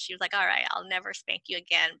 And she was like, all right, I'll never spank you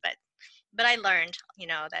again. But I learned, you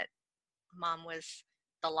know, that mom was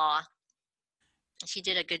the law. She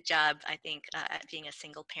did a good job, I think, at being a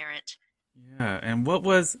single parent. Yeah, and what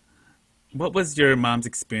was your mom's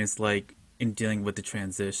experience like in dealing with the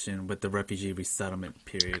transition with the refugee resettlement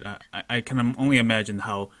period? I can only imagine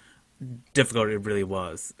how difficult it really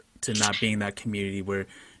was to not be in that community where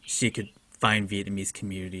she could find Vietnamese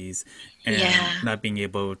communities and Yeah. not being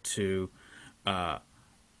able to uh,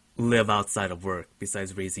 live outside of work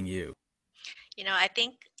besides raising you. I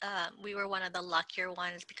think we were one of the luckier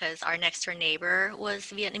ones because our next door neighbor was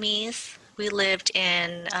Vietnamese. We lived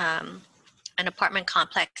in an apartment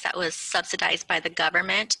complex that was subsidized by the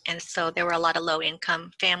government, and so there were a lot of low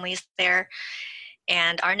income families there.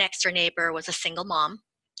 And our next door neighbor was a single mom.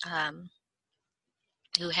 Um,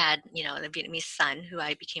 who had, the Vietnamese son who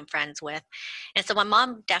I became friends with, and so my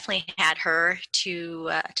mom definitely had her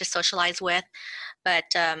to socialize with. But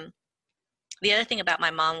the other thing about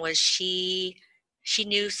my mom was she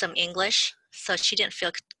knew some English, so she didn't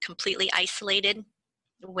feel completely isolated.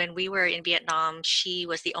 When we were in Vietnam, she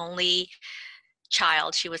was the only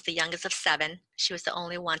child. She was the youngest of seven. She was the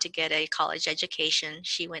only one to get a college education.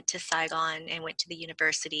 She went to Saigon and went to the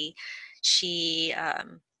university. She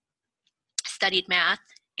studied math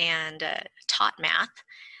and taught math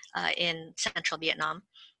in central Vietnam.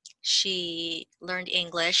 She learned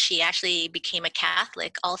English. She actually became a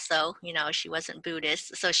Catholic also. She wasn't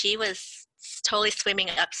Buddhist. So she was totally swimming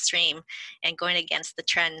upstream and going against the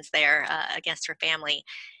trends there, against her family.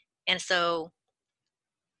 And so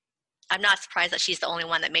I'm not surprised that she's the only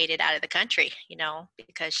one that made it out of the country,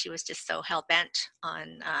 because she was just so hell bent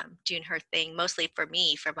on doing her thing, mostly for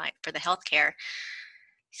me, for the healthcare.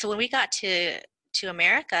 So when we got to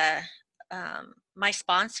America, my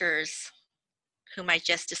sponsors, whom I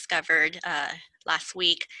just discovered last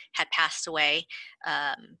week, had passed away.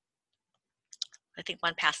 I think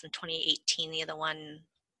one passed in 2018, the other one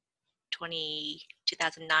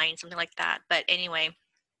 2009, something like that. But anyway,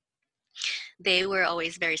 they were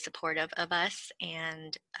always very supportive of us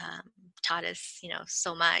and taught us,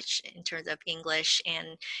 so much in terms of English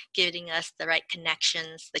and giving us the right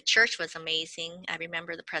connections. The church was amazing. I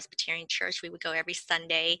remember the Presbyterian church. We would go every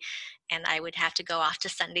Sunday, and I would have to go off to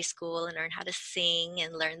Sunday school and learn how to sing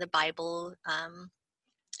and learn the Bible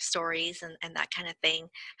stories and that kind of thing.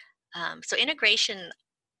 So integration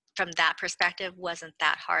from that perspective wasn't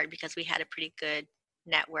that hard because we had a pretty good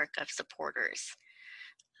network of supporters.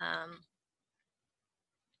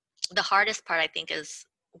 The hardest part, I think, is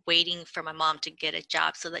waiting for my mom to get a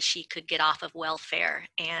job so that she could get off of welfare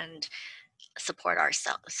and support us,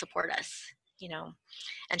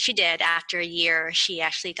 And she did. After a year, she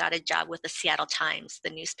actually got a job with the Seattle Times, the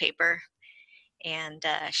newspaper, and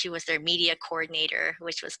she was their media coordinator,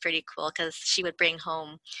 which was pretty cool because she would bring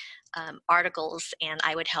home articles, and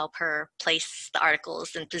I would help her place the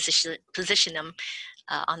articles and position them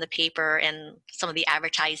on the paper. And some of the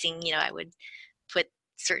advertising, I would put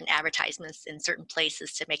certain advertisements in certain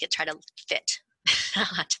places to make it try to fit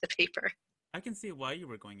onto the paper. I can see why you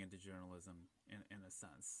were going into journalism in a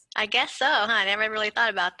sense. I guess so, huh? I never really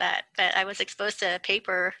thought about that, but I was exposed to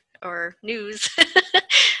paper or news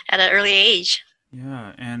at an early age.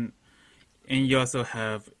 Yeah, and you also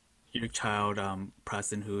have your child,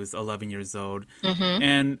 Preston, who's 11 years old. Mm-hmm.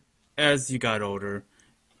 And as you got older,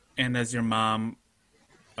 and as your mom,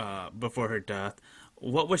 before her death,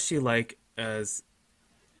 what was she like as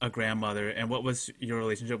a grandmother, and what was your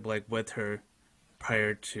relationship like with her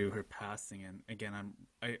prior to her passing? And again,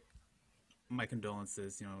 I my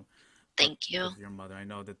condolences, for Thank you. with your mother. I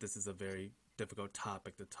know that this is a very difficult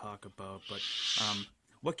topic to talk about, but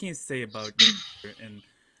what can you say about your mother and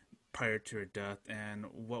prior to her death, and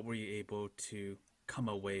what were you able to come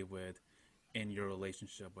away with in your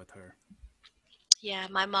relationship with her? Yeah,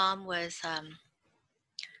 my mom was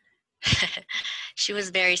she was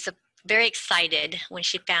very excited when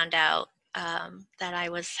she found out that I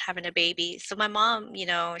was having a baby. So my mom,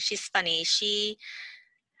 she's funny.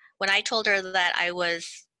 When I told her that I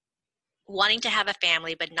was wanting to have a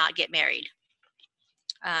family but not get married,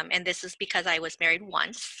 and this is because I was married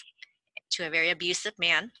once to a very abusive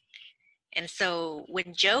man. And so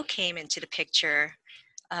when Joe came into the picture,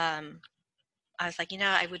 um, I was like,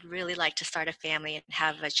 I would really like to start a family and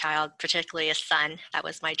have a child, particularly a son. That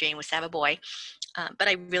was my dream, was to have a boy. But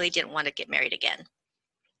I really didn't want to get married again.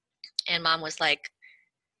 And mom was like,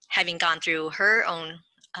 having gone through her own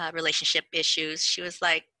relationship issues, she was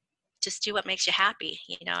like, just do what makes you happy.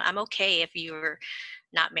 I'm okay if you're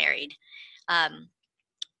not married. Um,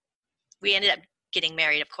 we ended up getting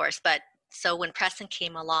married, of course, but so when Preston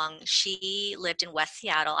came along, she lived in West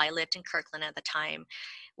Seattle. I lived in Kirkland at the time,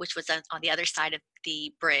 which was on the other side of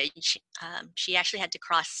the bridge. She actually had to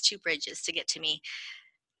cross two bridges to get to me.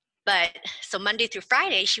 But so Monday through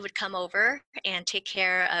Friday, she would come over and take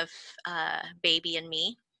care of baby and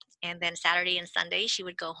me. And then Saturday and Sunday, she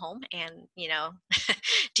would go home and,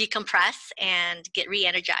 decompress and get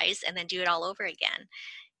re-energized and then do it all over again.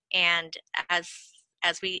 And as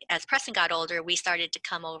Preston got older, we started to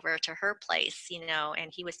come over to her place,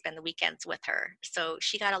 and he would spend the weekends with her. So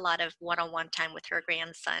she got a lot of one-on-one time with her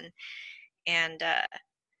grandson. And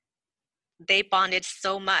they bonded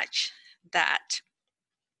so much that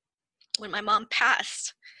when my mom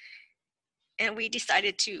passed and we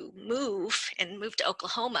decided to move to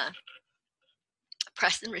Oklahoma,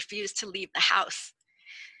 Preston refused to leave the house.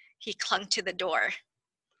 He clung to the door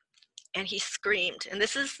and he screamed. And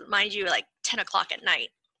this is, mind you, like 10 o'clock at night.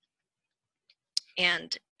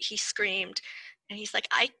 And he screamed and he's like,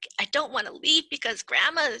 I don't want to leave because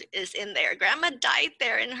grandma is in there. Grandma died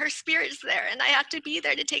there and her spirit's there and I have to be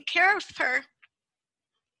there to take care of her.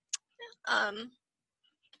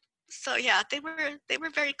 So yeah, they were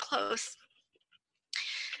very close.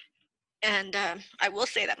 And I will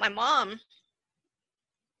say that my mom,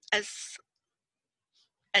 as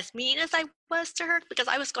mean as I was to her, because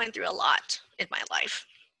I was going through a lot in my life,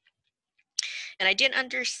 and I didn't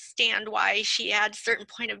understand why she had certain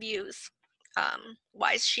point of views,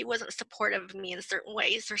 why she wasn't supportive of me in certain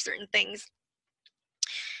ways or certain things.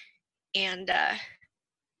 And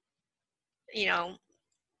you know,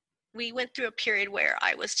 we went through a period where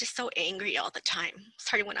I was just so angry all the time.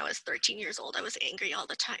 Starting when I was 13 years old, I was angry all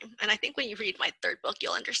the time. And I think when you read my third book,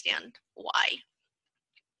 you'll understand why.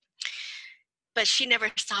 But she never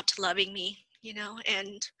stopped loving me,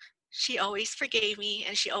 and she always forgave me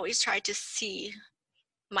and she always tried to see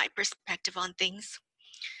my perspective on things.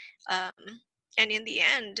 And in the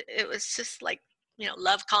end, it was just like,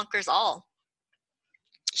 love conquers all.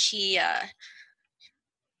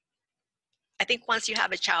 I think once you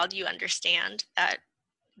have a child, you understand that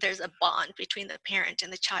there's a bond between the parent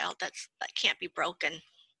and the child that can't be broken.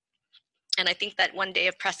 And I think that one day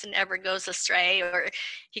if Preston ever goes astray or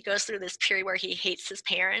he goes through this period where he hates his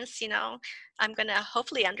parents, I'm going to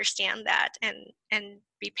hopefully understand that and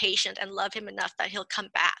be patient and love him enough that he'll come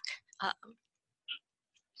back.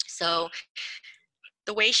 So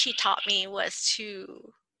the way she taught me was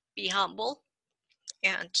to be humble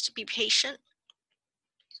and to be patient.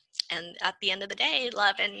 And at the end of the day,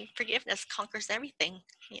 love and forgiveness conquers everything,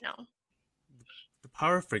 The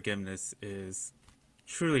power of forgiveness is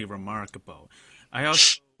truly remarkable. I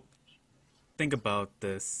also think about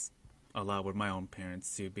this a lot with my own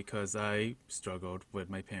parents too, because I struggled with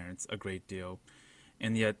my parents a great deal.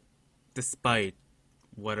 And yet, despite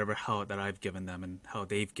whatever help that I've given them and how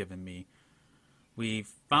they've given me,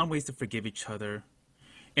 we've found ways to forgive each other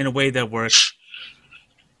in a way that works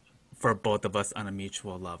for both of us on a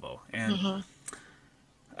mutual level. And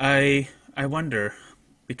I wonder,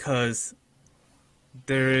 because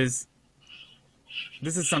this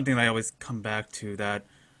is something that I always come back to, that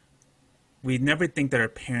we never think that our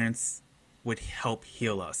parents would help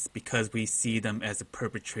heal us because we see them as the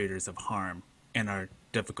perpetrators of harm in our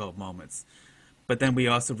difficult moments. But then we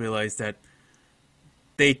also realize that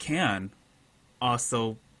they can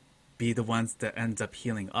also be the ones that ends up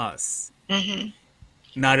healing us.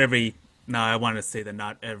 Not every Now I want to say that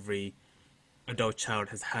not every adult child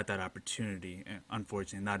has had that opportunity.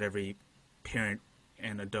 Unfortunately, not every parent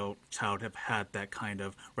and adult child have had that kind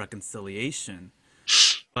of reconciliation.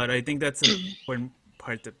 But I think that's an important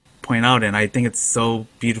part to point out, and I think it's so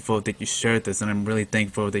beautiful that you shared this, and I'm really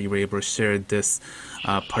thankful that you were able to share this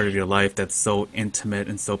part of your life that's so intimate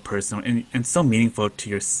and so personal and so meaningful to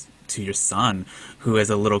your son, who as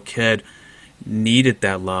a little kid needed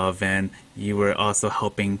that love, and you were also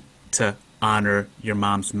helping to honor your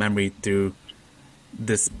mom's memory through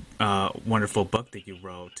this wonderful book that you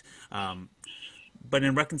wrote. But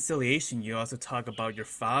in reconciliation, you also talk about your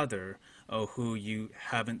father, who you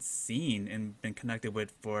haven't seen and been connected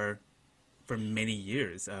with for many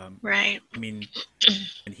years. Right. I mean,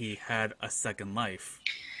 and he had a second life.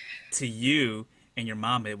 To you and your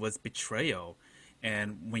mom, it was betrayal.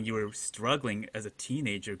 And when you were struggling as a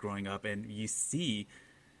teenager growing up, and you see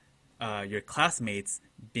your classmates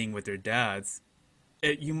being with their dads,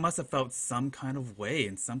 you must have felt some kind of way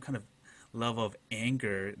and some kind of level of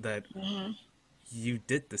anger that you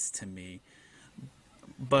did this to me.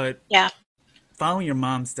 But Yeah. following your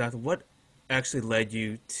mom's death, what actually led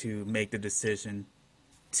you to make the decision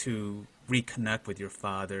to reconnect with your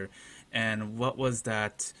father? And what was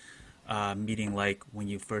that meeting like when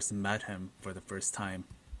you first met him for the first time?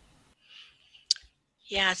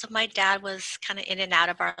 Yeah, so my dad was kind of in and out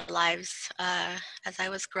of our lives as I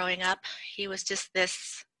was growing up. He was just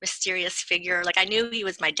this mysterious figure. Like I knew he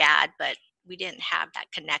was my dad, but we didn't have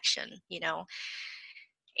that connection.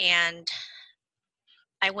 And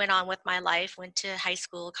I went on with my life, went to high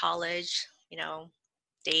school, college,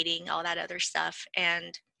 dating, all that other stuff.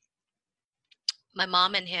 And my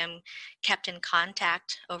mom and him kept in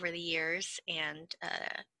contact over the years, and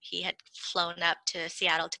he had flown up to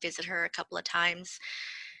Seattle to visit her a couple of times.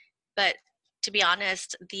 But to be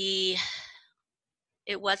honest, it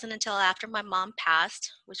it wasn't until after my mom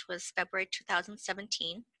passed, which was February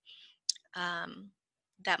 2017,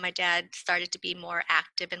 that my dad started to be more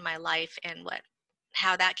active in my life. And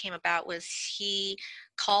how that came about was he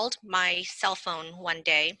called my cell phone one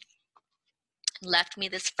day, left me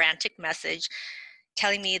this frantic message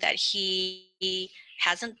telling me that he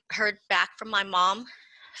hasn't heard back from my mom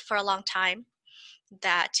for a long time,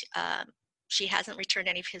 that she hasn't returned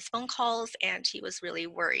any of his phone calls, and he was really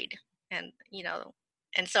worried. And,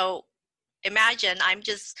 and so imagine I'm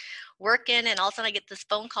just working, and all of a sudden I get this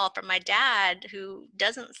phone call from my dad, who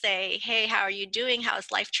doesn't say, hey, how are you doing? How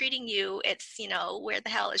is life treating you? It's, where the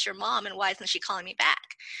hell is your mom, and why isn't she calling me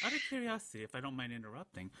back? Out of curiosity, if I don't mind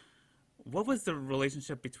interrupting, what was the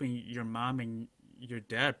relationship between your mom and your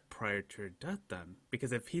dad prior to her death then?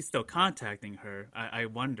 Because if he's still contacting her, I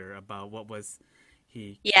wonder about what was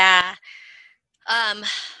he. Yeah.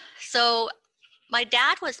 So my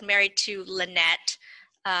dad was married to Lynette,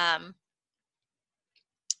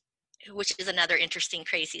 which is another interesting,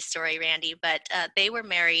 crazy story, Randy. But they were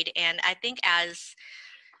married, and I think as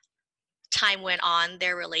time went on,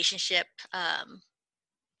 their relationship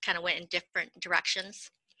kind of went in different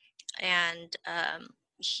directions. And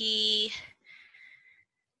he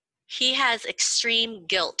has extreme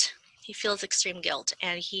guilt. He feels extreme guilt,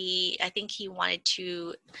 and I think he wanted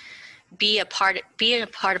to be a part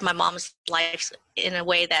of my mom's life in a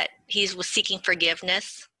way that he was seeking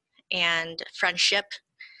forgiveness and friendship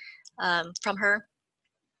from her.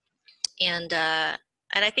 And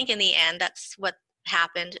I think in the end, that's what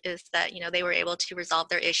happened, is that they were able to resolve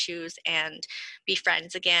their issues and be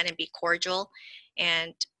friends again and be cordial.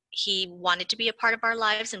 And he wanted to be a part of our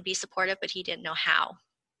lives and be supportive, but he didn't know how.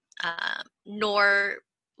 Nor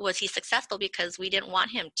was he successful, because we didn't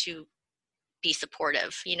want him to be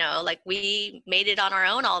supportive. Like, we made it on our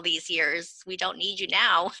own all these years. We don't need you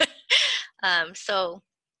now. So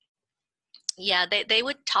yeah, they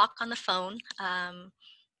would talk on the phone,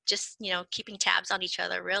 just, keeping tabs on each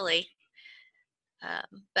other, really.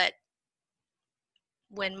 But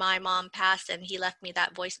when my mom passed and he left me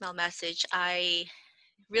that voicemail message, I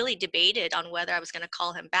really debated on whether I was going to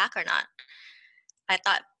call him back or not. I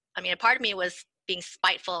thought, a part of me was being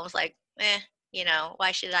spiteful. I was like,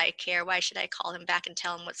 why should I care? Why should I call him back and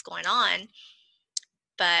tell him what's going on?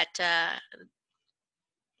 But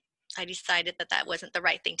I decided that that wasn't the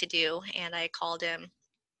right thing to do, and I called him.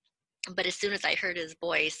 But as soon as I heard his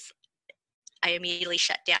voice, I immediately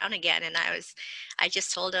shut down again, and I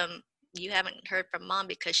just told him, you haven't heard from Mom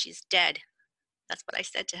because she's dead. That's what I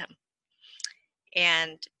said to him.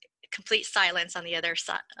 And complete silence on the other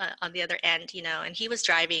side, on the other end, and he was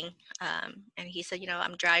driving, and he said,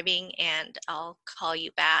 I'm driving and I'll call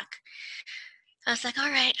you back. I was like, all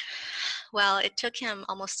right. Well, it took him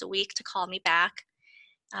almost a week to call me back.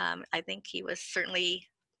 I think he was certainly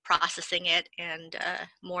processing it and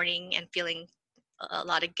mourning and feeling a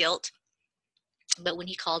lot of guilt. But when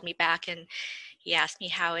he called me back and he asked me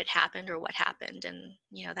how it happened or what happened, and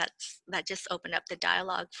that just opened up the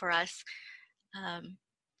dialogue for us.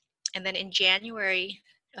 And then in January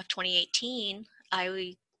of 2018,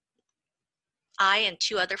 I and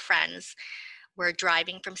two other friends were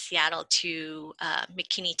driving from Seattle to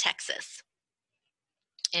McKinney, Texas.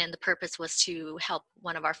 And the purpose was to help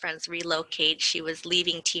one of our friends relocate. She was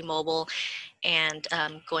leaving T-Mobile and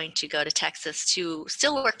going to go to Texas to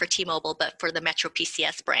still work for T-Mobile, but for the Metro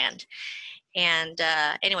PCS brand. And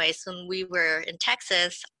anyways, when we were in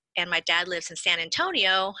Texas and my dad lives in San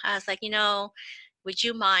Antonio, I was like, would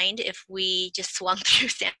you mind if we just swung through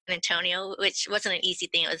San Antonio, which wasn't an easy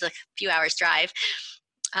thing. It was a few hours drive.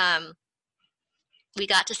 We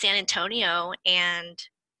got to San Antonio, and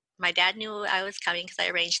my dad knew I was coming because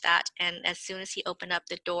I arranged that. And as soon as he opened up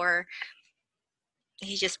the door,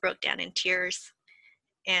 he just broke down in tears.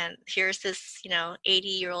 And here's this,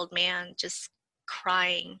 80-year-old man just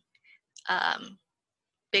crying,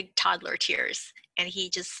 big toddler tears. And he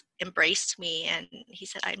just embraced me and he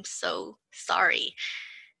said, I'm so sorry.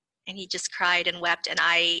 And he just cried and wept, and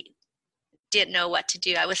I didn't know what to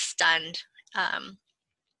do. I was stunned.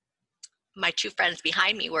 My two friends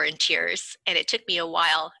behind me were in tears, and it took me a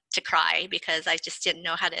while to cry because I just didn't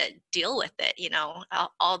know how to deal with it.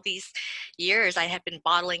 All these years I had been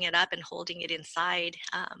bottling it up and holding it inside.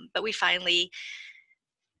 But we finally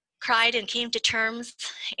cried and came to terms,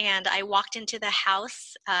 and I walked into the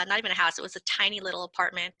house, not even a house, it was a tiny little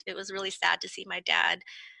apartment. It was really sad to see my dad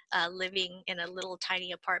living in a little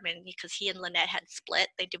tiny apartment because he and Lynette had split,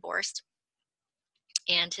 they divorced.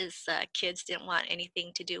 and his kids didn't want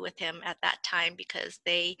anything to do with him at that time because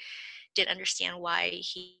they didn't understand why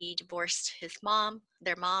he divorced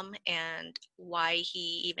their mom, and why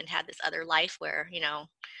he even had this other life where,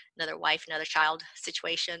 another wife, another child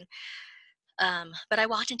situation. But I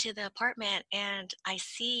walked into the apartment and I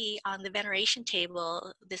see on the veneration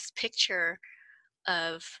table this picture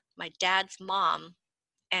of my dad's mom,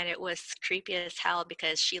 and it was creepy as hell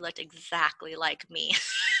because she looked exactly like me.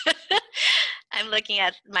 I'm looking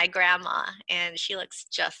at my grandma and she looks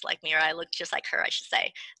just like me, or I look just like her, I should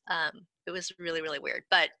say. It was really, really weird.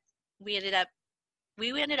 But we ended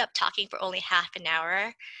up talking for only half an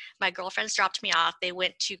hour. My girlfriends dropped me off. They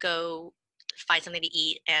went to go find something to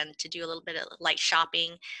eat and to do a little bit of light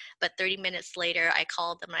shopping. But 30 minutes later, I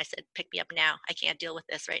called them and I said, pick me up now. I can't deal with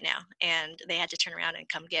this right now. And they had to turn around and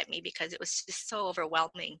come get me because it was just so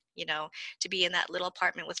overwhelming, to be in that little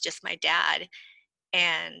apartment with just my dad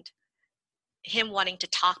and him wanting to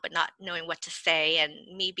talk but not knowing what to say, and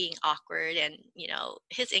me being awkward. And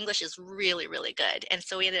his English is really, really good, and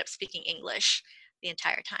so we ended up speaking English the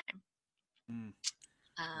entire time. Mm.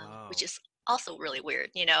 Which Wow. is also really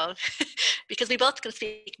weird, because we both can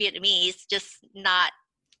speak Vietnamese, just not,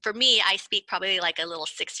 for me, I speak probably like a little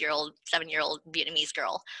 6-year-old, 7-year-old Vietnamese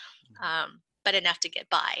girl, but enough to get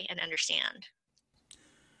by and understand.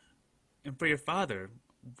 And for your father,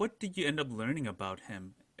 what did you end up learning about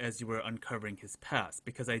him as you were uncovering his past?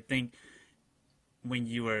 Because I think when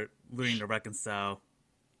you were learning to reconcile,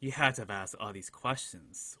 you had to have asked all these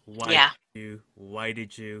questions. Why Yeah. did you? Why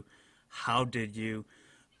did you? How did you?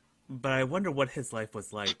 But I wonder what his life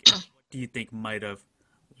was like, and what do you think might have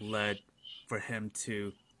led for him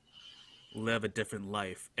to live a different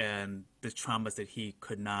life, and the traumas that he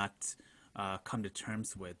could not come to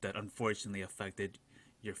terms with that unfortunately affected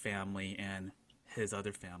your family and his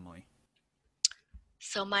other family.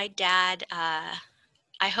 So my dad,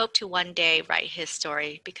 I hope to one day write his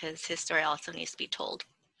story because his story also needs to be told.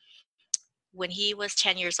 When he was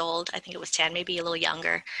 10 years old, I think it was 10, maybe a little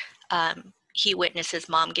younger, he witnessed his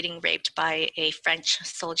mom getting raped by a French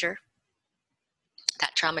soldier.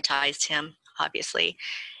 That traumatized him, obviously.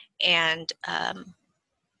 And,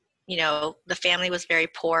 the family was very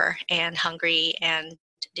poor and hungry and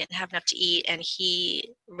didn't have enough to eat. And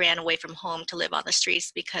he ran away from home to live on the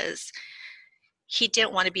streets because he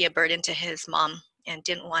didn't want to be a burden to his mom and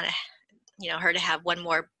didn't want to, her to have one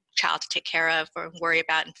more child to take care of or worry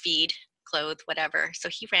about and feed, clothe, whatever. So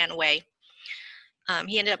he ran away.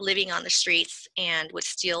 He ended up living on the streets and would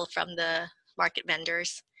steal from the market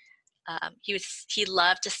vendors. He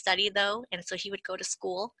loved to study though, and so he would go to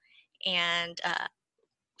school and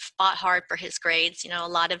fought hard for his grades. A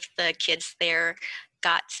lot of the kids there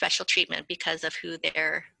got special treatment because of who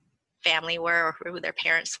their family were or who their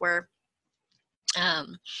parents were.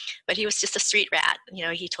 But he was just a street rat.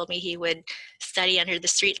 He told me he would study under the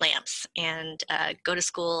street lamps and go to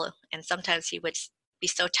school, and sometimes he would be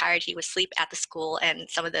so tired he would sleep at the school, and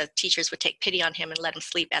some of the teachers would take pity on him and let him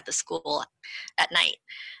sleep at the school at night.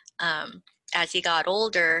 As he got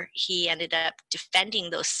older, he ended up defending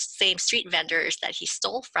those same street vendors that he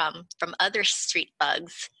stole from other street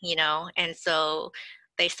thugs, and so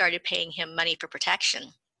they started paying him money for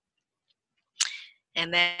protection.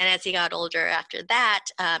 And then as he got older after that,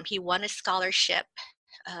 he won a scholarship.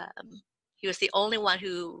 He was the only one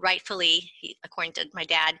who rightfully, according to my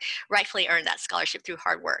dad, rightfully earned that scholarship through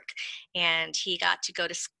hard work. And he got to go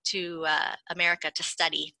to America to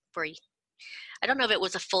study for, I don't know if it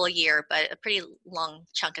was a full year, but a pretty long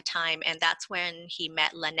chunk of time. And that's when he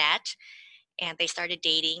met Lynette, and they started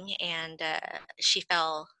dating, and she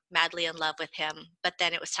fell madly in love with him. But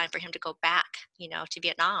then it was time for him to go back, to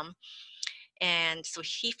Vietnam. And so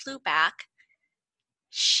he flew back.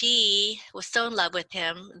 She was so in love with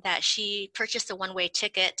him that she purchased a one-way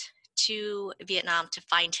ticket to Vietnam to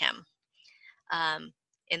find him.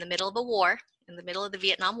 In the middle of a war, in the middle of the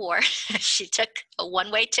Vietnam War, she took a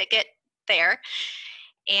one-way ticket there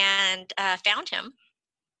and found him.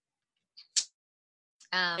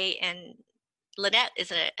 And Lynette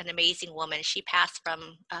is an amazing woman. She passed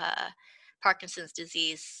from Parkinson's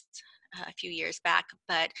disease a few years back,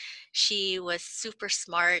 but she was super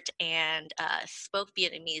smart and spoke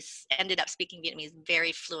Vietnamese, ended up speaking Vietnamese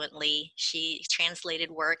very fluently. She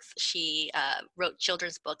translated works. She wrote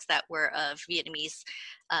children's books that were of Vietnamese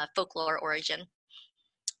folklore origin.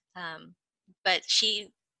 But she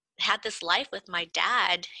had this life with my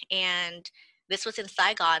dad, and this was in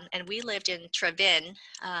Saigon, and we lived in Tra Vinh,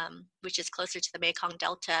 which is closer to the Mekong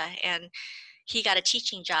Delta, and he got a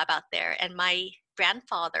teaching job out there. And my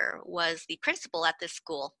grandfather was the principal at this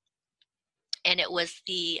school, and it was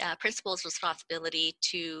the principal's responsibility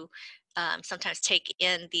to sometimes take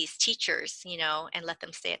in these teachers, and let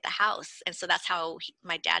them stay at the house. And so that's how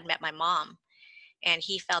my dad met my mom. And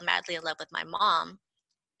he fell madly in love with my mom.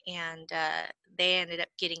 And they ended up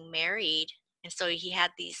getting married. And so he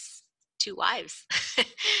had these two wives,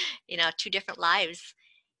 two different lives.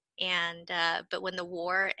 And but when the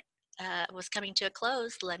war was coming to a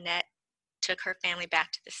close, Lynette took her family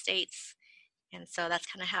back to the States. And so that's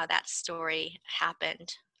kind of how that story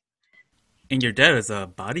happened. And your dad was a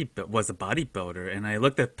bodybuilder, and I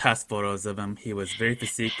looked at past photos of him. He was very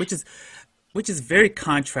physique, which is very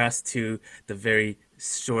contrast to the very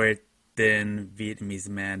short, thin Vietnamese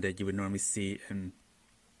man that you would normally see in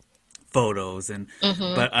photos. And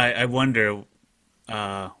Hmm. but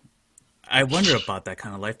uh, I wonder about that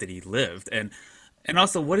kind of life that he lived, and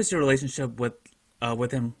also what is your relationship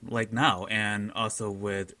with him like now, and also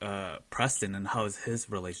with Preston, and how is his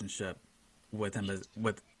relationship with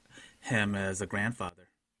him as a grandfather?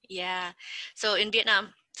 Yeah. So in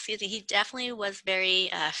Vietnam, excuse me, he definitely was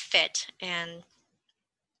very fit, and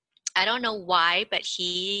I don't know why, but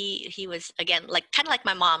he was, again, like kind of like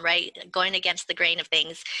my mom, right? Going against the grain of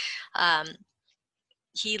things. Um,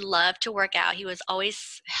 he loved to work out. He was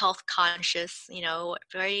always health conscious,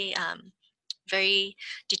 very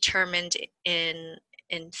determined in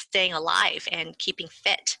staying alive and keeping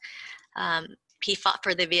fit. Um, he fought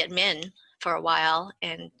for the Viet Minh for a while,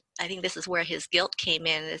 and I think this is where his guilt came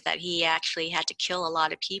in, is that he actually had to kill a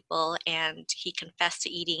lot of people, and he confessed to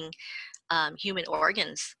eating human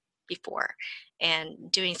organs before,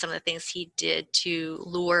 and doing some of the things he did to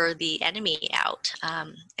lure the enemy out,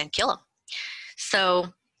 and kill him.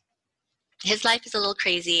 So his life is a little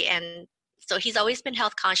crazy, and so he's always been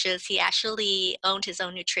health conscious. He actually owned his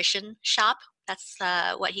own nutrition shop. That's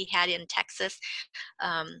what he had in Texas,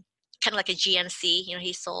 um, kind of like a GNC.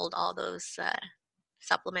 He sold all those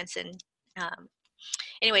supplements. And um,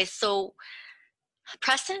 anyway, so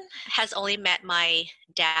Preston has only met my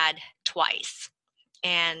dad twice.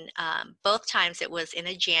 And both times it was in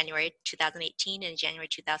a January 2018 and January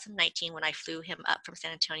 2019, when I flew him up from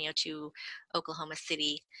San Antonio to Oklahoma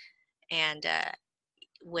City. And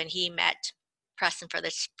when he met Preston for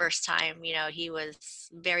the first time, he was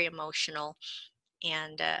very emotional.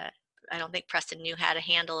 And I don't think Preston knew how to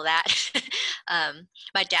handle that.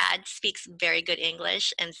 My dad speaks very good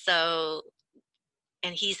English, and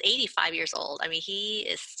he's 85 years old. I mean, he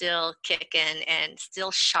is still kicking and still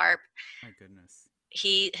sharp. My goodness.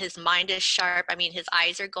 His mind is sharp. I mean, his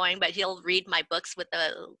eyes are going, but he'll read my books with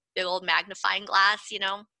a big old magnifying glass.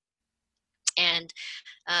 And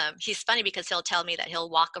he's funny because he'll tell me that he'll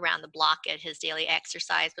walk around the block at his daily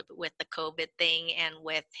exercise, but with the COVID thing and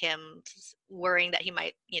with him worrying that he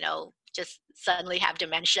might, just suddenly have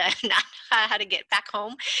dementia and not know how to get back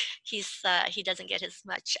home. He doesn't get as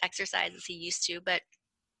much exercise as he used to. But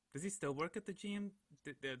Does he still work at the GM?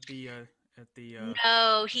 At the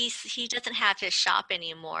no, he doesn't have his shop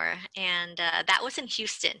anymore, and that was in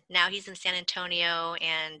Houston. Now he's in San Antonio,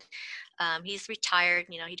 and he's retired.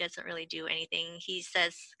 He doesn't really do anything. He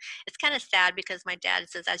says it's kind of sad because my dad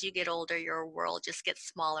says as you get older, your world just gets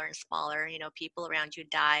smaller and smaller. People around you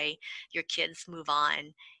die, your kids move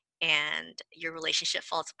on, and your relationship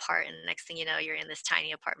falls apart. And the next thing you know, you're in this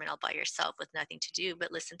tiny apartment all by yourself with nothing to do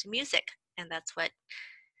but listen to music. And that's what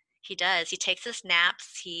he does. He takes his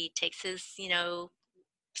naps. He takes his,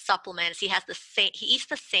 supplements. He eats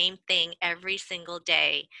the same thing every single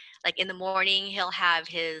day. Like in the morning, he'll have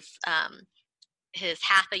his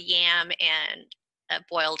half a yam and a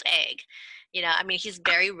boiled egg. I mean, he's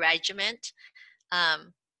very regiment.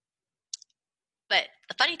 Um, but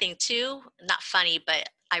the funny thing too, not funny, but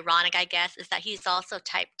ironic, I guess, is that he's also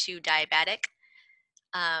type 2 diabetic.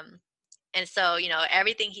 Um, and so,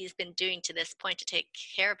 everything he's been doing to this point to take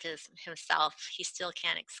care of himself, he still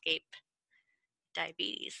can't escape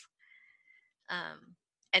diabetes.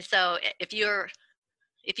 And so if you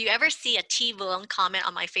ever see a T Vung comment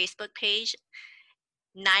on my Facebook page,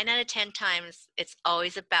 9 out of 10 times it's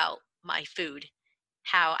always about my food,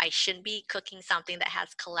 how I shouldn't be cooking something that has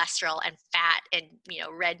cholesterol and fat and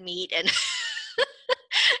red meat and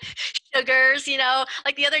sugars.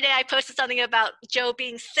 Like the other day I posted something about Joe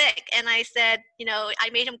being sick, and I said, I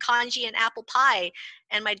made him congee and apple pie,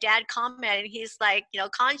 and my dad commented, he's like,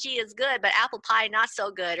 congee is good but apple pie not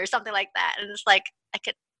so good, or something like that. And it's like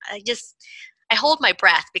I hold my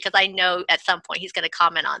breath because I know at some point he's going to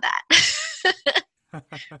comment on that.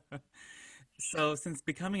 So, since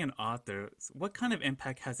becoming an author, what kind of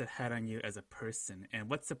impact has it had on you as a person, and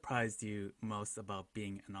what surprised you most about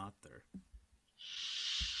being an author?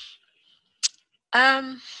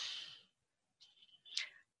 um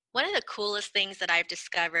One of the coolest things that I've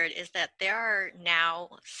discovered is that there are now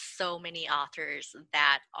so many authors um,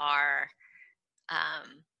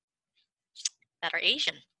 that are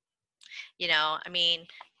Asian. You know, I mean,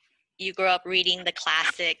 you grow up reading the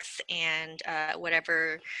classics and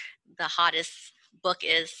whatever the hottest book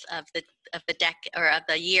is of the deck or of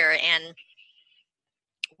the year. And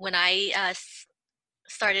when I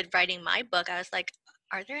started writing my book, I was like,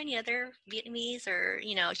 are there any other Vietnamese or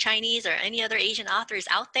Chinese or any other Asian authors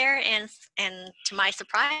out there? And to my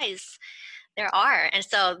surprise, there are. And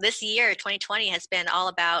so this year, 2020, has been all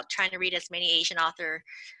about trying to read as many Asian author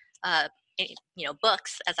uh,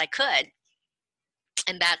 books as I could,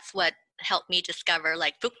 and that's what helped me discover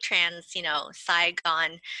like Phuc Tran's,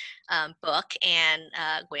 Saigon book, and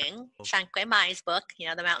Nguyen Chan Quay Mai's book,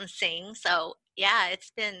 The Mountain Sing. So yeah,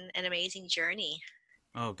 it's been an amazing journey.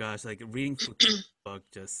 Oh gosh, like reading Phuc Tran's book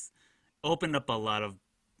just opened up a lot of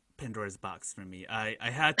Pandora's box for me. I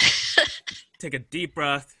had to take a deep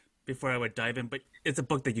breath before I would dive in, but it's a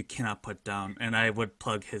book that you cannot put down, and I would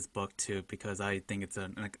plug his book too because I think it's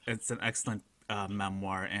an excellent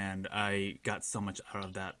memoir, and I got so much out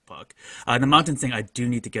of that book. The Mountain Sing, I do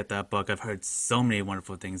need to get that book. I've heard so many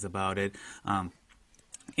wonderful things about it,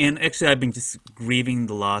 and actually, I've been just grieving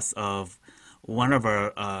the loss of one of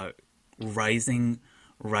our rising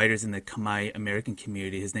writers in the Khmer American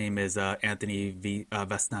community. His name is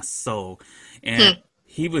Vasna So, and Hmm.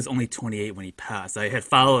 he was only 28 when he passed. I had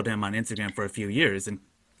followed him on Instagram for a few years, and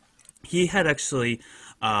he had actually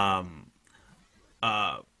um,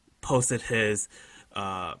 posted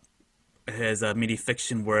uh, his mini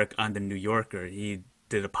fiction work on the New Yorker. He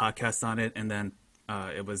did a podcast on it, and then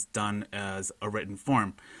it was done as a written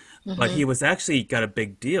form. But Mm-hmm. he was actually got a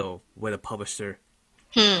big deal with a publisher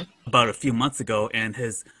Hmm. about a few months ago, and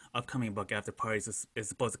his upcoming book After Parties is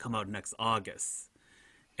supposed to come out next August.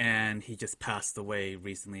 And he just passed away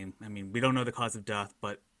recently. I mean, we don't know the cause of death,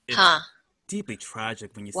 but it's Huh. deeply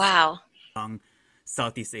tragic when you see Wow. a young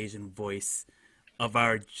Southeast Asian voice of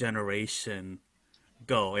our generation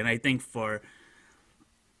go. And I think for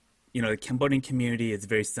the Cambodian community is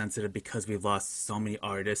very sensitive because we've lost so many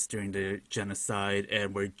artists during the genocide,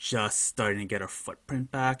 and we're just starting to get our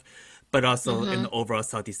footprint back. But also in Mm-hmm. the overall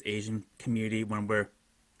Southeast Asian community, when we're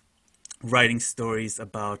writing stories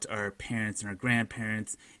about our parents and our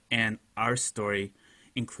grandparents and our story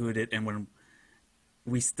included, and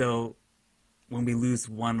we still when we lose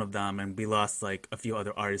one of them, and we lost like a few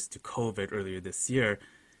other artists to COVID earlier this year,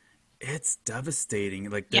 it's devastating.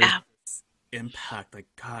 Like there's Yeah. impact, like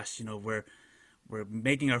gosh, we're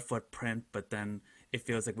making our footprint, but then it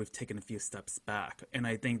feels like we've taken a few steps back. And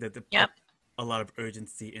I think that Yep. a lot of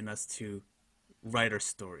urgency in us to write our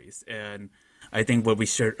stories. And I think what we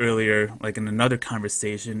shared earlier, like in another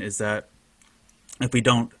conversation, is that if we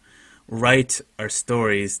don't write our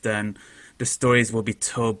stories, then the stories will be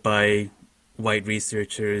told by white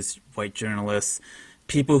researchers, white journalists,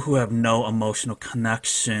 people who have no emotional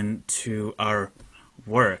connection to our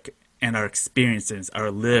work and our experiences,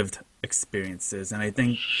 our lived experiences. And I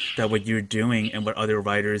think that what you're doing and what other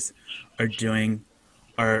writers are doing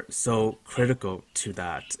are so critical to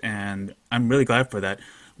that. And I'm really glad for that.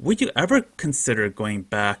 Would you ever consider going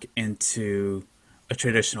back into a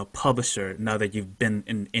traditional publisher now that you've been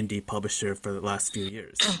an indie publisher for the last few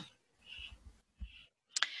years?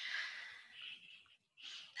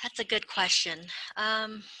 That's a good question.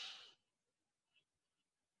 Um,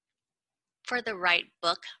 for the right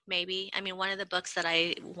book, maybe. I mean, one of the books that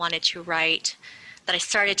I wanted to write, that I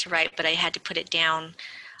started to write, but I had to put it down,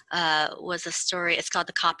 was a story. It's called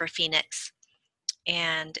The Copper Phoenix.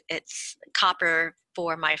 And it's copper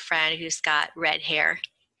for my friend who's got red hair.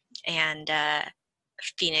 And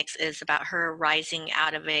Phoenix is about her rising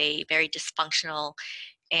out of a very dysfunctional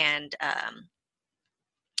and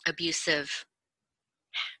abusive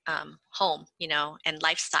home, and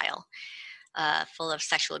lifestyle, full of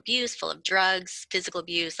sexual abuse, full of drugs, physical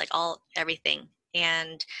abuse, like everything.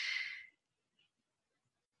 And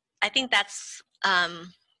I think that's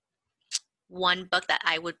one book that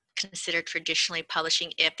I would consider traditionally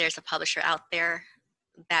publishing if there's a publisher out there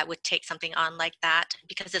that would take something on like that,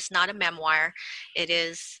 because it's not a memoir. It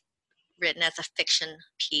is written as a fiction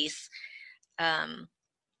piece, um,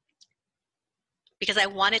 because I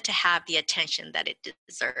want it to have the attention that it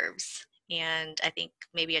deserves. And I think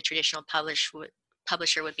maybe a traditional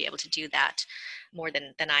publisher would be able to do that more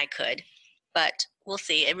than I could. But we'll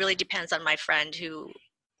see. It really depends on my friend who,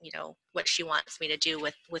 what she wants me to do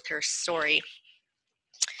with her story.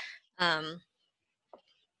 Um,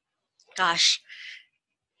 gosh,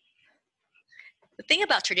 the thing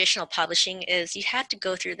about traditional publishing is you have to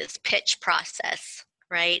go through this pitch process,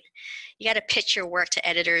 right? you got to pitch your work to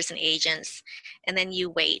editors and agents, and then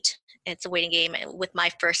you wait. It's a waiting game. With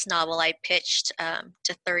my first novel, I pitched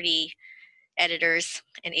to 30 editors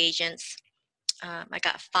and agents. I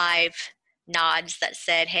got 5 nods that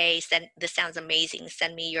said, hey, this sounds amazing,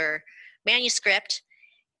 send me your manuscript.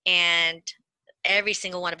 And every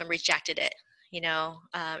single one of them rejected it.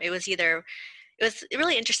 It was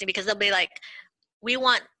really interesting because they'll be like, we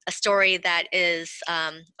want a story that is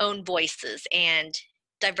own voices and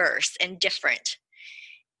diverse and different.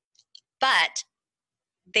 But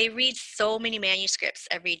they read so many manuscripts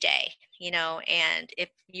every day, and if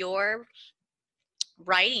your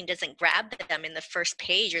writing doesn't grab them in the first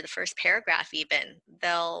page or the first paragraph even,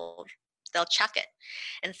 they'll chuck it.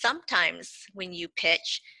 And sometimes when you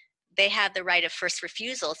pitch, they have the right of first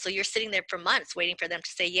refusal. So you're sitting there for months waiting for them to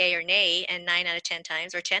say yay or nay, and 9 out of 10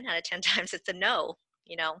 times or 10 out of 10 times it's a no,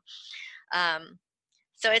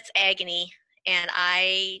 So it's agony. And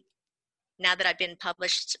now that I've been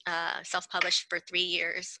published, self-published for 3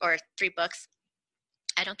 years or 3 books,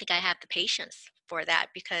 I don't think I have the patience for that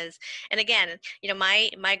because, and again,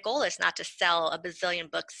 my goal is not to sell a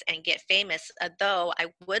bazillion books and get famous, though I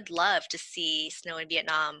would love to see Snow in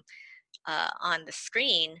Vietnam on the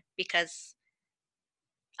screen because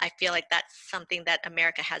I feel like that's something that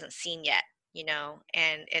America hasn't seen yet,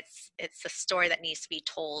 and it's a story that needs to be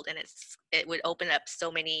told, and it would open up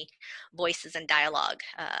so many voices and dialogue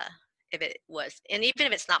if it was, and even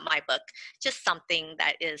if it's not my book, just something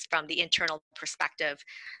that is from the internal perspective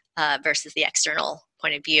versus the external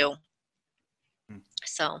point of view.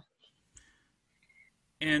 So.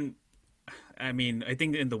 And I mean, I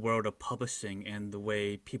think in the world of publishing and the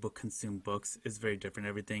way people consume books is very different.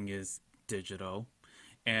 Everything is digital.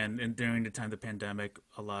 And during the time of the pandemic,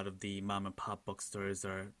 a lot of the mom and pop bookstores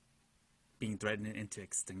are being threatened into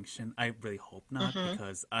extinction. I really hope not,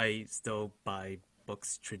 because I still buy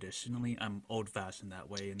books traditionally. I'm old fashioned that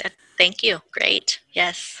way. And thank you. Great.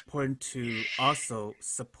 Yes. important to also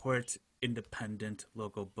support independent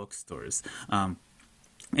local bookstores. And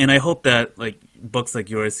I hope that like books like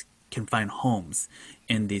yours can find homes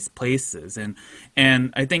in these places.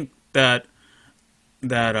 And I think that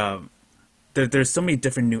there's so many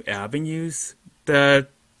different new avenues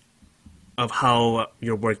of how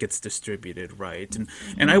your work gets distributed, right?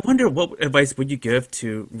 And I wonder, what advice would you give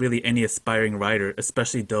to really any aspiring writer,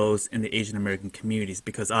 especially those in the Asian American communities?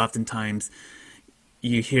 Because oftentimes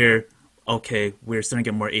you hear, okay, we're starting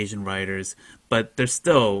to get more Asian writers, but there's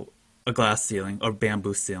still a glass ceiling or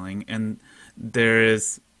bamboo ceiling, and there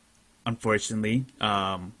is, unfortunately,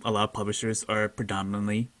 a lot of publishers are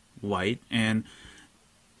predominantly white, and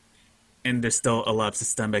there's still a lot of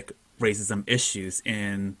systemic racism issues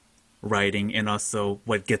in writing and also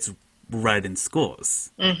what gets read in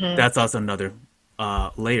schools. That's also another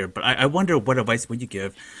layer. But I wonder, what advice would you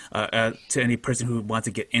give to any person who wants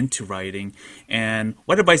to get into writing, and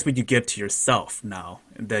what advice would you give to yourself now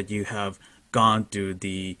that you have gone through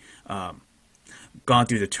the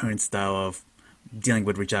turnstile of dealing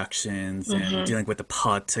with rejections and dealing with the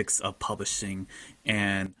politics of publishing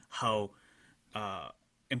and how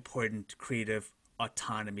important creative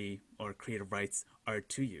autonomy or creative rights are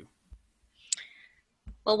to you?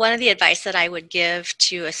 Well, one of the advice that I would give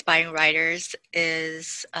to aspiring writers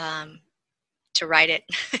is to write it,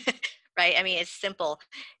 right? I mean, it's simple.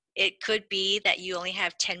 It could be that you only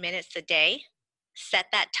have 10 minutes a day. Set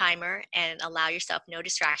that timer and allow yourself no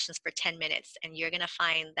distractions for 10 minutes. And you're going to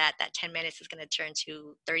find that 10 minutes is going to turn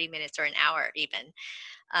to 30 minutes or an hour even.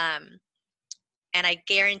 And I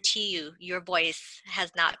guarantee you, your voice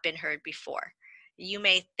has not been heard before. You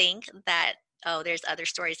may think that, oh, there's other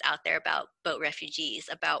stories out there about boat refugees,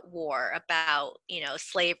 about war, about,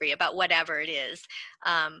 slavery, about whatever it is.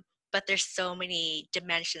 But there's so many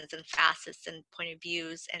dimensions and facets and point of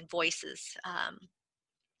views and voices.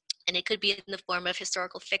 And it could be in the form of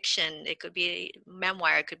historical fiction. It could be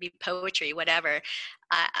memoir. It could be poetry, whatever.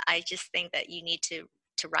 I just think that you need to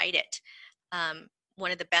write it.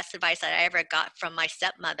 One of the best advice that I ever got from my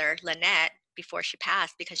stepmother, Lynette, before she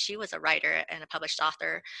passed, because she was a writer and a published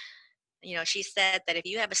author, she said that if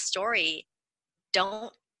you have a story,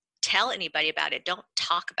 don't tell anybody about it. Don't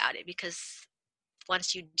talk about it, because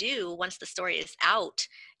once the story is out,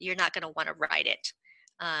 you're not going to want to write it.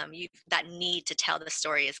 That need to tell the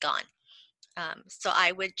story is gone. So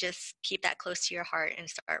I would just keep that close to your heart and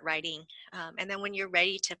start writing. And then when you're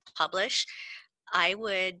ready to publish, I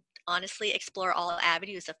would honestly explore all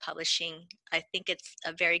avenues of publishing. I think it's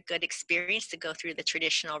a very good experience to go through the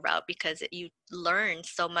traditional route, because you learn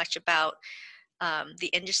so much about the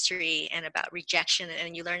industry and about rejection,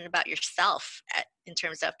 and you learn about yourself in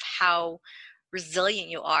terms of how resilient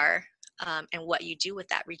you are and what you do with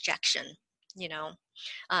that rejection, you know.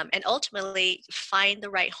 And ultimately find the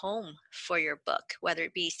right home for your book, whether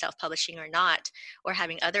it be self-publishing or not, or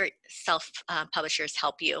having other self-publishers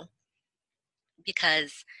help you,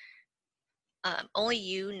 because only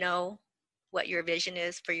you know what your vision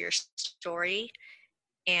is for your story.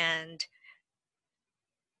 And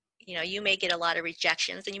you know, you may get a lot of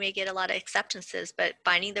rejections and you may get a lot of acceptances, but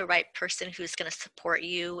finding the right person who's going to support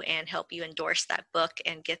you and help you endorse that book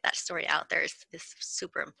and get that story out there is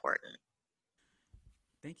super important.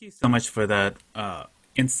 Thank you so much for that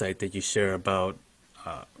insight that you share about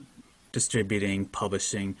uh, distributing,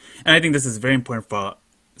 publishing. And I think this is very important for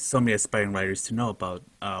so many aspiring writers to know about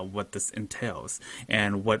what this entails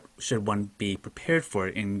and what should one be prepared for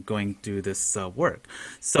in going through this work.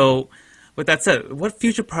 So, with that said, what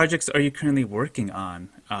future projects are you currently working on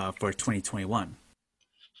for 2021?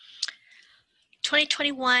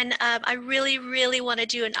 2021, I really, really want to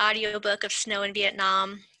do an audiobook of Snow in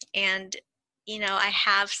Vietnam. And, you know, I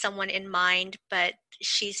have someone in mind, but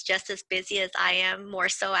she's just as busy as I am, more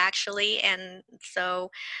so actually. And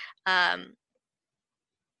so, um,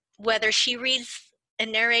 whether she reads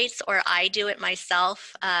and narrates or I do it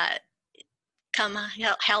myself, come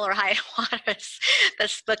hell or high water,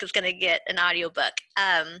 this book is going to get an audiobook.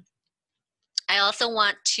 I also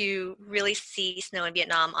want to really see Snow in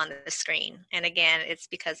Vietnam on the screen. And again, it's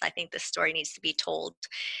because I think the story needs to be told.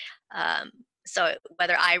 Um, so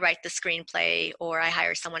whether I write the screenplay or I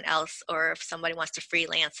hire someone else, or if somebody wants to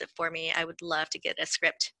freelance it for me, I would love to get a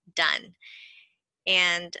script done.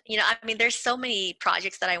 And, you know, I mean, there's so many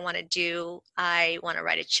projects that I want to do. I want to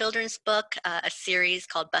write a children's book, a series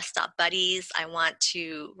called Bus Stop Buddies. I want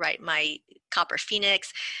to write my Copper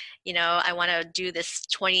Phoenix. You know, I want to do this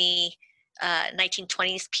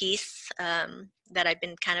 1920s piece that I've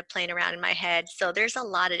been kind of playing around in my head. So there's a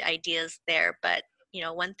lot of ideas there, but, you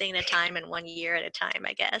know, one thing at a time and 1 year at a time,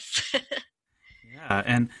 I guess. Yeah,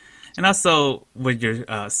 and also with your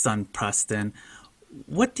son Preston,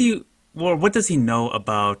 what do you or what does he know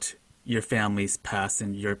about your family's past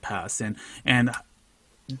and your past, and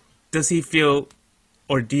does he feel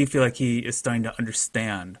or do you feel like he is starting to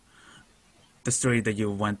understand the story that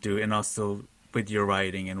you went through, and also with your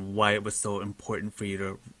writing and why it was so important for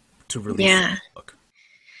you to release the Yeah. book?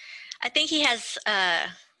 I think he's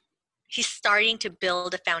starting to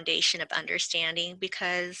build a foundation of understanding,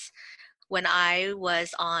 because when I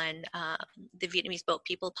was on the Vietnamese Boat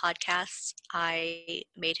People podcast, I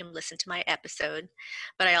made him listen to my episode,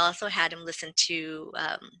 but I also had him listen to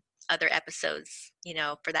other episodes, you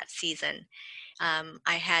know, for that season.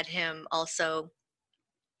 I had him also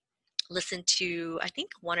listen to, I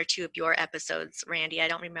think, one or two of your episodes, Randy. I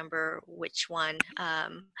don't remember which one.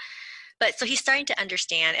 But so he's starting to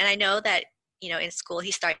understand. And I know that, you know, in school,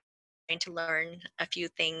 he's starting to learn a few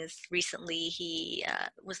things. Recently, he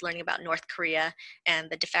was learning about North Korea and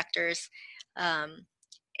the defectors. Um,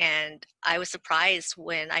 and I was surprised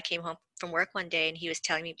when I came home from work one day and he was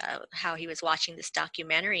telling me about how he was watching this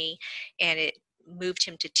documentary and it moved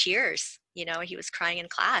him to tears. You know, he was crying in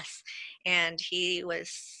class, and he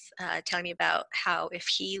was telling me about how if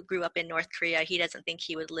he grew up in North Korea, he doesn't think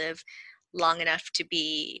he would live long enough to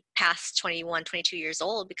be past 21, 22 years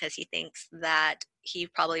old, because he thinks that he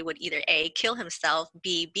probably would either A, kill himself,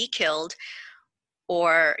 B, be killed,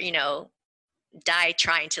 or, you know, die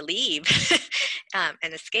trying to leave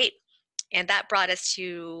and escape. And that brought us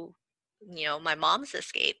to, you know, my mom's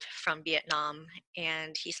escape from Vietnam.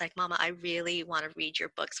 And he's like, Mama, I really want to read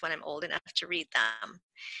your books when I'm old enough to read them.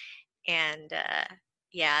 And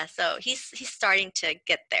yeah, so he's starting to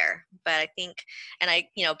get there. But I think, and I,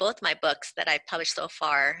 you know, both my books that I've published so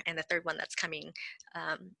far and the third one that's coming,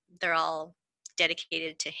 they're all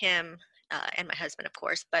dedicated to him and my husband, of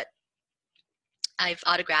course. But I've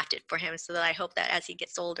autographed it for him so that I hope that as he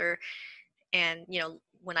gets older and, you know,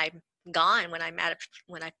 when I'm gone, when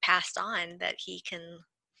I've passed on, that he can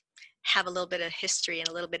have a little bit of history and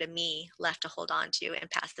a little bit of me left to hold on to and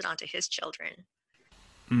pass it on to his children.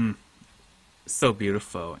 Mm, so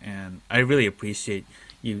beautiful, and I really appreciate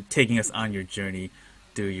you taking us on your journey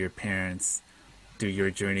through your parents, through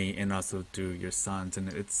your journey, and also through your sons. And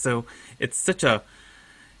it's such a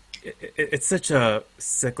it's such a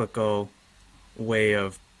cyclical way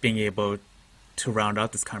of being able to round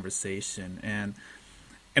out this conversation. And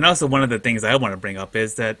also one of the things I want to bring up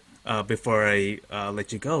is that before I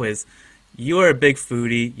let you go is you are a big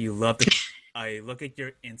foodie. You love to. I look at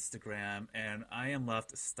your Instagram and I am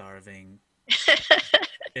left starving.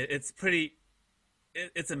 It's pretty.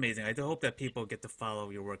 It's amazing. I do hope that people get to follow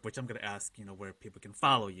your work, which I'm going to ask, where people can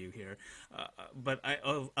follow you here. But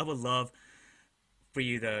I would love for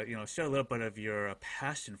you to, share a little bit of your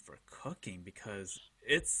passion for cooking because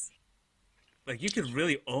it's like you could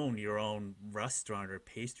really own your own restaurant or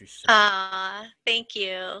pastry shop. Thank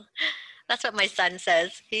you. That's what my son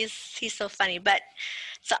says. He's so funny. But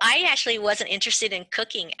so I actually wasn't interested in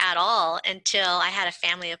cooking at all until I had a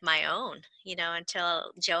family of my own,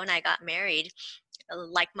 until Joe and I got married.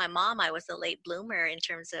 Like my mom, I was a late bloomer in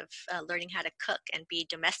terms of learning how to cook and be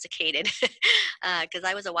domesticated because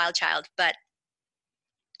I was a wild child. But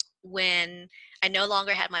when I no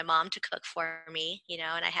longer had my mom to cook for me,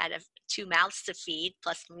 and I had two mouths to feed,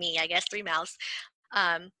 plus me, I guess, three mouths,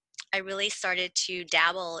 um, I really started to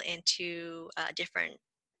dabble into different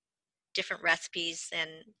recipes.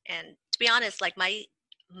 And to be honest, like my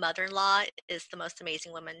mother-in-law is the most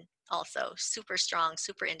amazing woman, also super strong,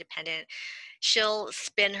 super independent. She'll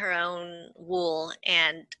spin her own wool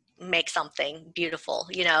and make something beautiful.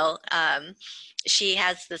 She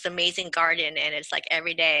has this amazing garden, and it's like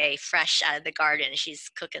every day fresh out of the garden she's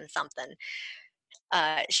cooking something.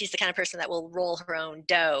 She's the kind of person that will roll her own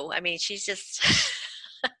dough. I mean, she's just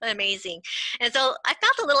amazing. And so I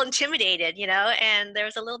felt a little intimidated, and there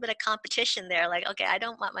was a little bit of competition there. Like, okay, I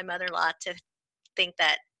don't want my mother-in-law to think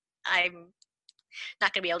that I'm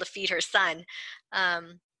not going to be able to feed her son.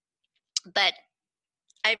 But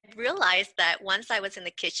I realized that once I was in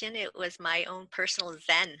the kitchen, it was my own personal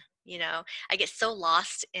zen. I get so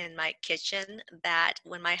lost in my kitchen that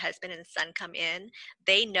when my husband and son come in,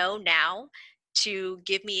 they know now to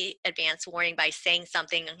give me advance warning by saying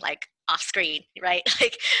something like off screen, right?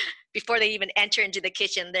 Like before they even enter into the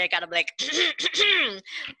kitchen, they gotta be like,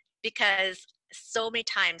 because so many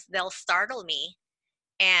times they'll startle me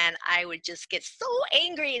and I would just get so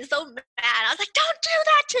angry and so mad. I was like, don't do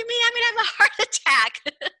that to me. I'm gonna have a heart attack.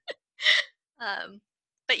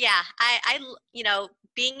 But yeah,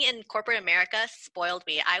 being in corporate America spoiled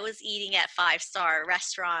me. I was eating at five-star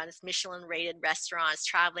restaurants, Michelin rated restaurants,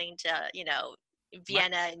 traveling to, What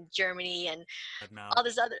Vienna and Germany and now? all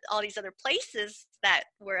these other places that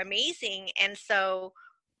were amazing. And so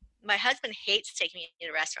my husband hates taking me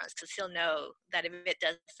to restaurants because he'll know that if it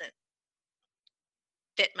doesn't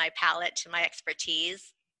fit my palate to my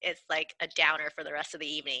expertise, it's like a downer for the rest of the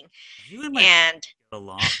evening. You and my And get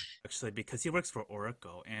along actually because he works for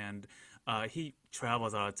Oracle and he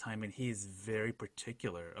travels all the time and he's very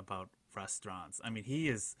particular about restaurants. I mean, he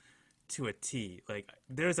is to a T. Like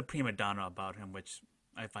there's a prima donna about him, which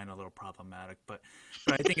I find a little problematic, but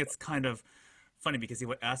I think it's kind of funny because he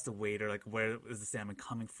would ask the waiter like, "Where is the salmon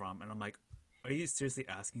coming from?" And I'm like, "Are you seriously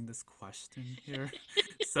asking this question here?"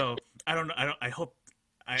 So I don't know. I hope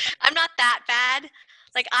I I'm not that bad.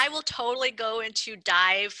 Like I will totally go into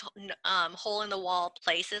dive hole in the wall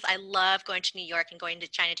places. I love going to New York and going to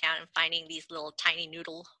Chinatown and finding these little tiny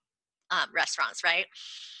noodle restaurants, right?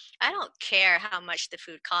 I don't care how much the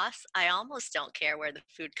food costs. I almost don't care where the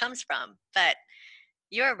food comes from. But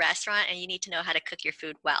you're a restaurant and you need to know how to cook your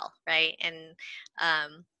food well, right? And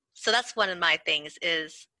so that's one of my things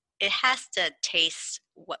is it has to taste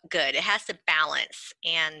good. It has to balance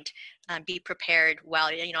and be prepared well.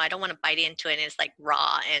 I don't want to bite into it and it's like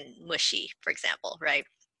raw and mushy, for example, right?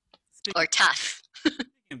 speaking Or tough.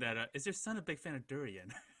 of that, is your son a big fan of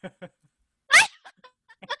durian?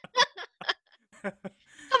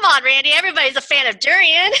 Come on, Randy. Everybody's a fan of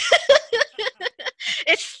durian.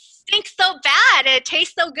 It stinks so bad. And it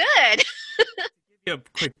tastes so good. Yeah,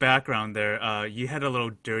 quick background there. You had a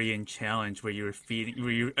little durian challenge where you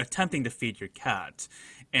were attempting to feed your cat,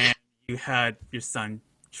 and you had your son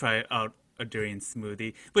try out a durian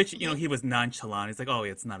smoothie, which Mhm. he was nonchalant. He's like, "Oh,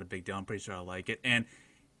 yeah, it's not a big deal. I'm pretty sure I'll like it." And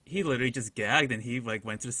he literally just gagged and he like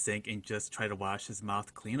went to the sink and just tried to wash his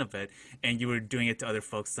mouth clean of it. And you were doing it to other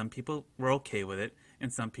folks. Some people were okay with it,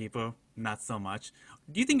 and some people not so much.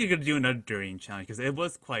 Do you think you're gonna do another durian challenge? Because it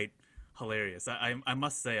was quite hilarious. I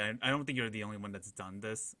must say I don't think you're the only one that's done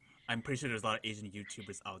this. I'm pretty sure there's a lot of Asian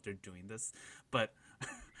YouTubers out there doing this, but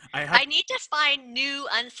I have I need to find new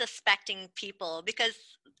unsuspecting people because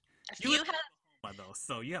if you live you have, in Oklahoma though,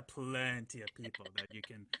 so you have plenty of people that you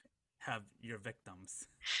can have your victims.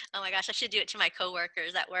 oh my gosh, I should do it to my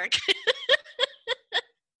coworkers at work.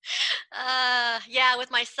 Yeah,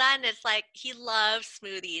 with my son, it's like he loves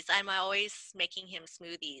smoothies. I'm always making him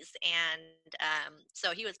smoothies, and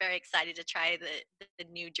so he was very excited to try the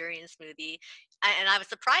new durian smoothie. And I was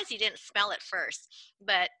surprised he didn't smell it first,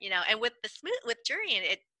 but and with with durian,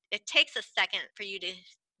 it takes a second for you to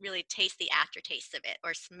really taste the aftertaste of it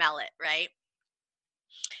or smell it, right?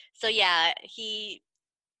 So yeah, he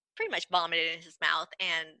pretty much vomited in his mouth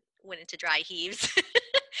and went into dry heaves.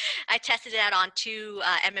 I tested it out on two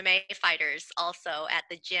MMA fighters also at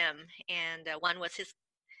the gym, and one was his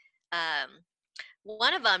um,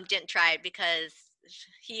 One of them didn't try it because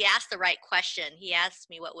he asked the right question. He asked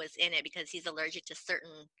me what was in it because he's allergic to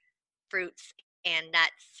certain fruits and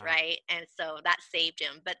nuts, right? And so that saved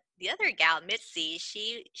him. But the other gal, Mitzi,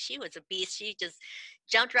 she was a beast. She just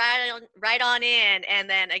jumped right on in, and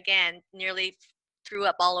then again nearly threw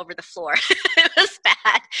up all over the floor. It was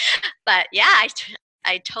bad. But yeah,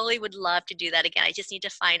 I totally would love to do that again. I just need to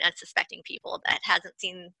find unsuspecting people that hasn't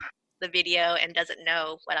seen the video and doesn't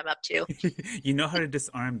know what I'm up to. You know how to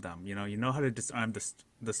disarm them. You know how to disarm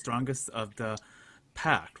the strongest of the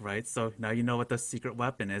pack, right? So now you know what the secret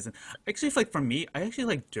weapon is. And actually, like for me, I actually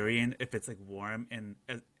like durian if it's like warm and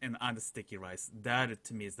on the sticky rice. That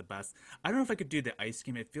to me is the best. I don't know if I could do the ice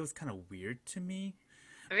cream. It feels kind of weird to me.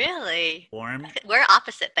 Really? Warm, We're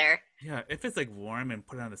opposite there. yeah. If it's like warm and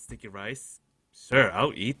put it on the sticky rice, sure,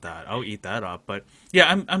 I'll eat that. I'll eat that up. But yeah,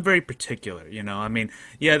 I'm very particular. I mean,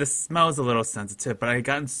 yeah, the smell is a little sensitive, but I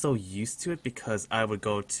gotten so used to it because I would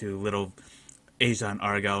go to Little Asia in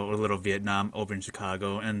Argyle or Little Vietnam over in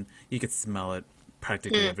Chicago, and you could smell it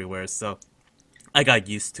practically Hmm. everywhere. So I got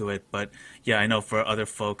used to it. But yeah, I know for other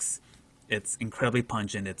folks, it's incredibly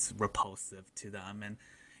pungent. It's repulsive to them,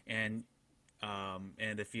 and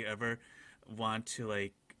if you ever want to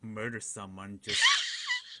like murder someone, just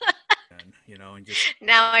and just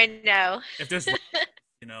Now I know. if there's like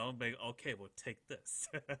okay, we'll take this.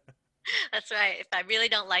 That's right. If I really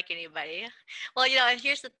don't like anybody. Well, and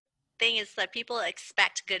here's the thing is that people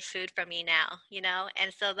expect good food from me now,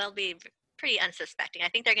 and so they'll be pretty unsuspecting. I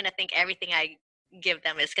think they're going to think everything I give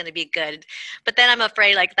them is going to be good. But then I'm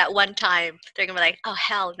afraid like that one time they're going to be like, "Oh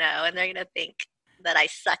hell no." And they're going to think that I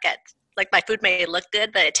suck at like my food may look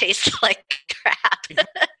good, but it tastes like You crap.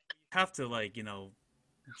 have to like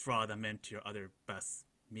draw them into your other best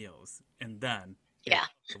meals, and then get Yeah.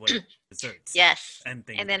 what desserts Yes. and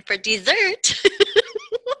things. And then for dessert,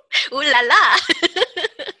 ooh la la.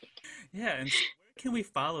 Yeah, and so where can we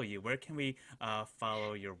follow you? Where can we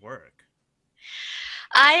follow your work?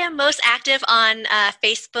 I am most active on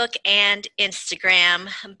Facebook and Instagram,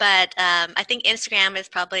 but I think Instagram is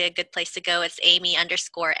probably a good place to go. It's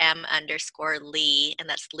Amy_M_Lee, and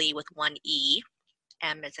that's Lee with one E,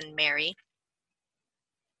 M as in Mary.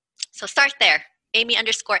 So start there,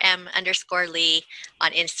 Amy_M_Lee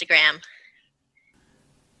on Instagram.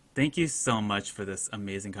 Thank you so much for this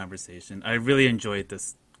amazing conversation. I really enjoyed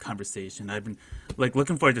this conversation. I've been like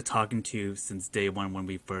looking forward to talking to you since day one when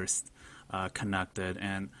we first connected,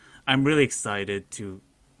 and I'm really excited to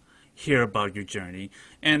hear about your journey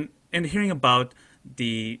and hearing about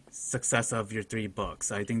the success of your three books.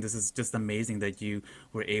 I think this is just amazing that you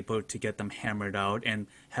were able to get them hammered out and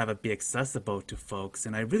have it be accessible to folks.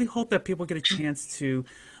 And I really hope that people get a chance to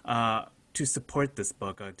support this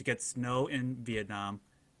book, to get Snow in Vietnam,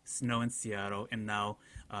 Snow in Seattle, and now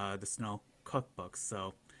the Snow Cookbook.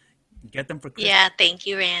 So get them for Christmas. Yeah, thank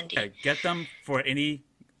you, Yeah, Randy. get them for any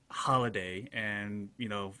holiday and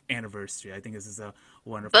anniversary. I think this is a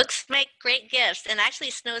wonderful. Books make great gifts, and actually,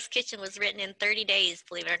 Snow's Kitchen was written in 30 days,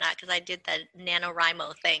 believe it or not, because I did the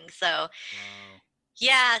NaNoWriMo thing. So Wow.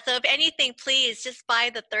 yeah, so if anything, please just buy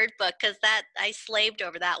the third book because that I slaved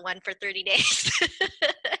over that one for 30 days. I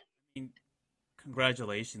mean,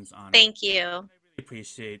 congratulations on it. Thank you. I really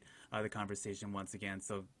appreciate the conversation once again.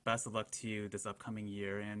 So best of luck to you this upcoming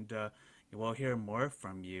year, and we'll hear more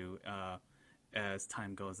from you as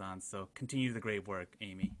time goes on. So continue the great work,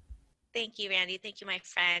 Amy. Thank you, Randy. Thank you, my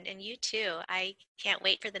friend. And you too. I can't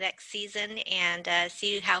wait for the next season and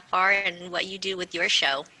see how far and what you do with your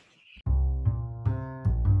show.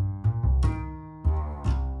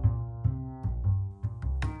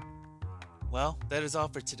 Well, that is all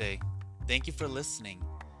for today. Thank you for listening,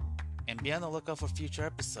 and be on the lookout for future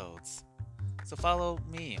episodes. So follow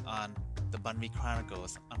me on the Banh Mi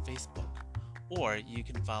Chronicles on Facebook, or you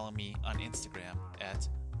can follow me on Instagram at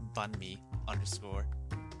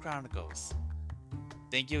BanMi_Chronicles.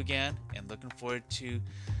 Thank you again, and looking forward to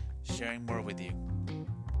sharing more with you.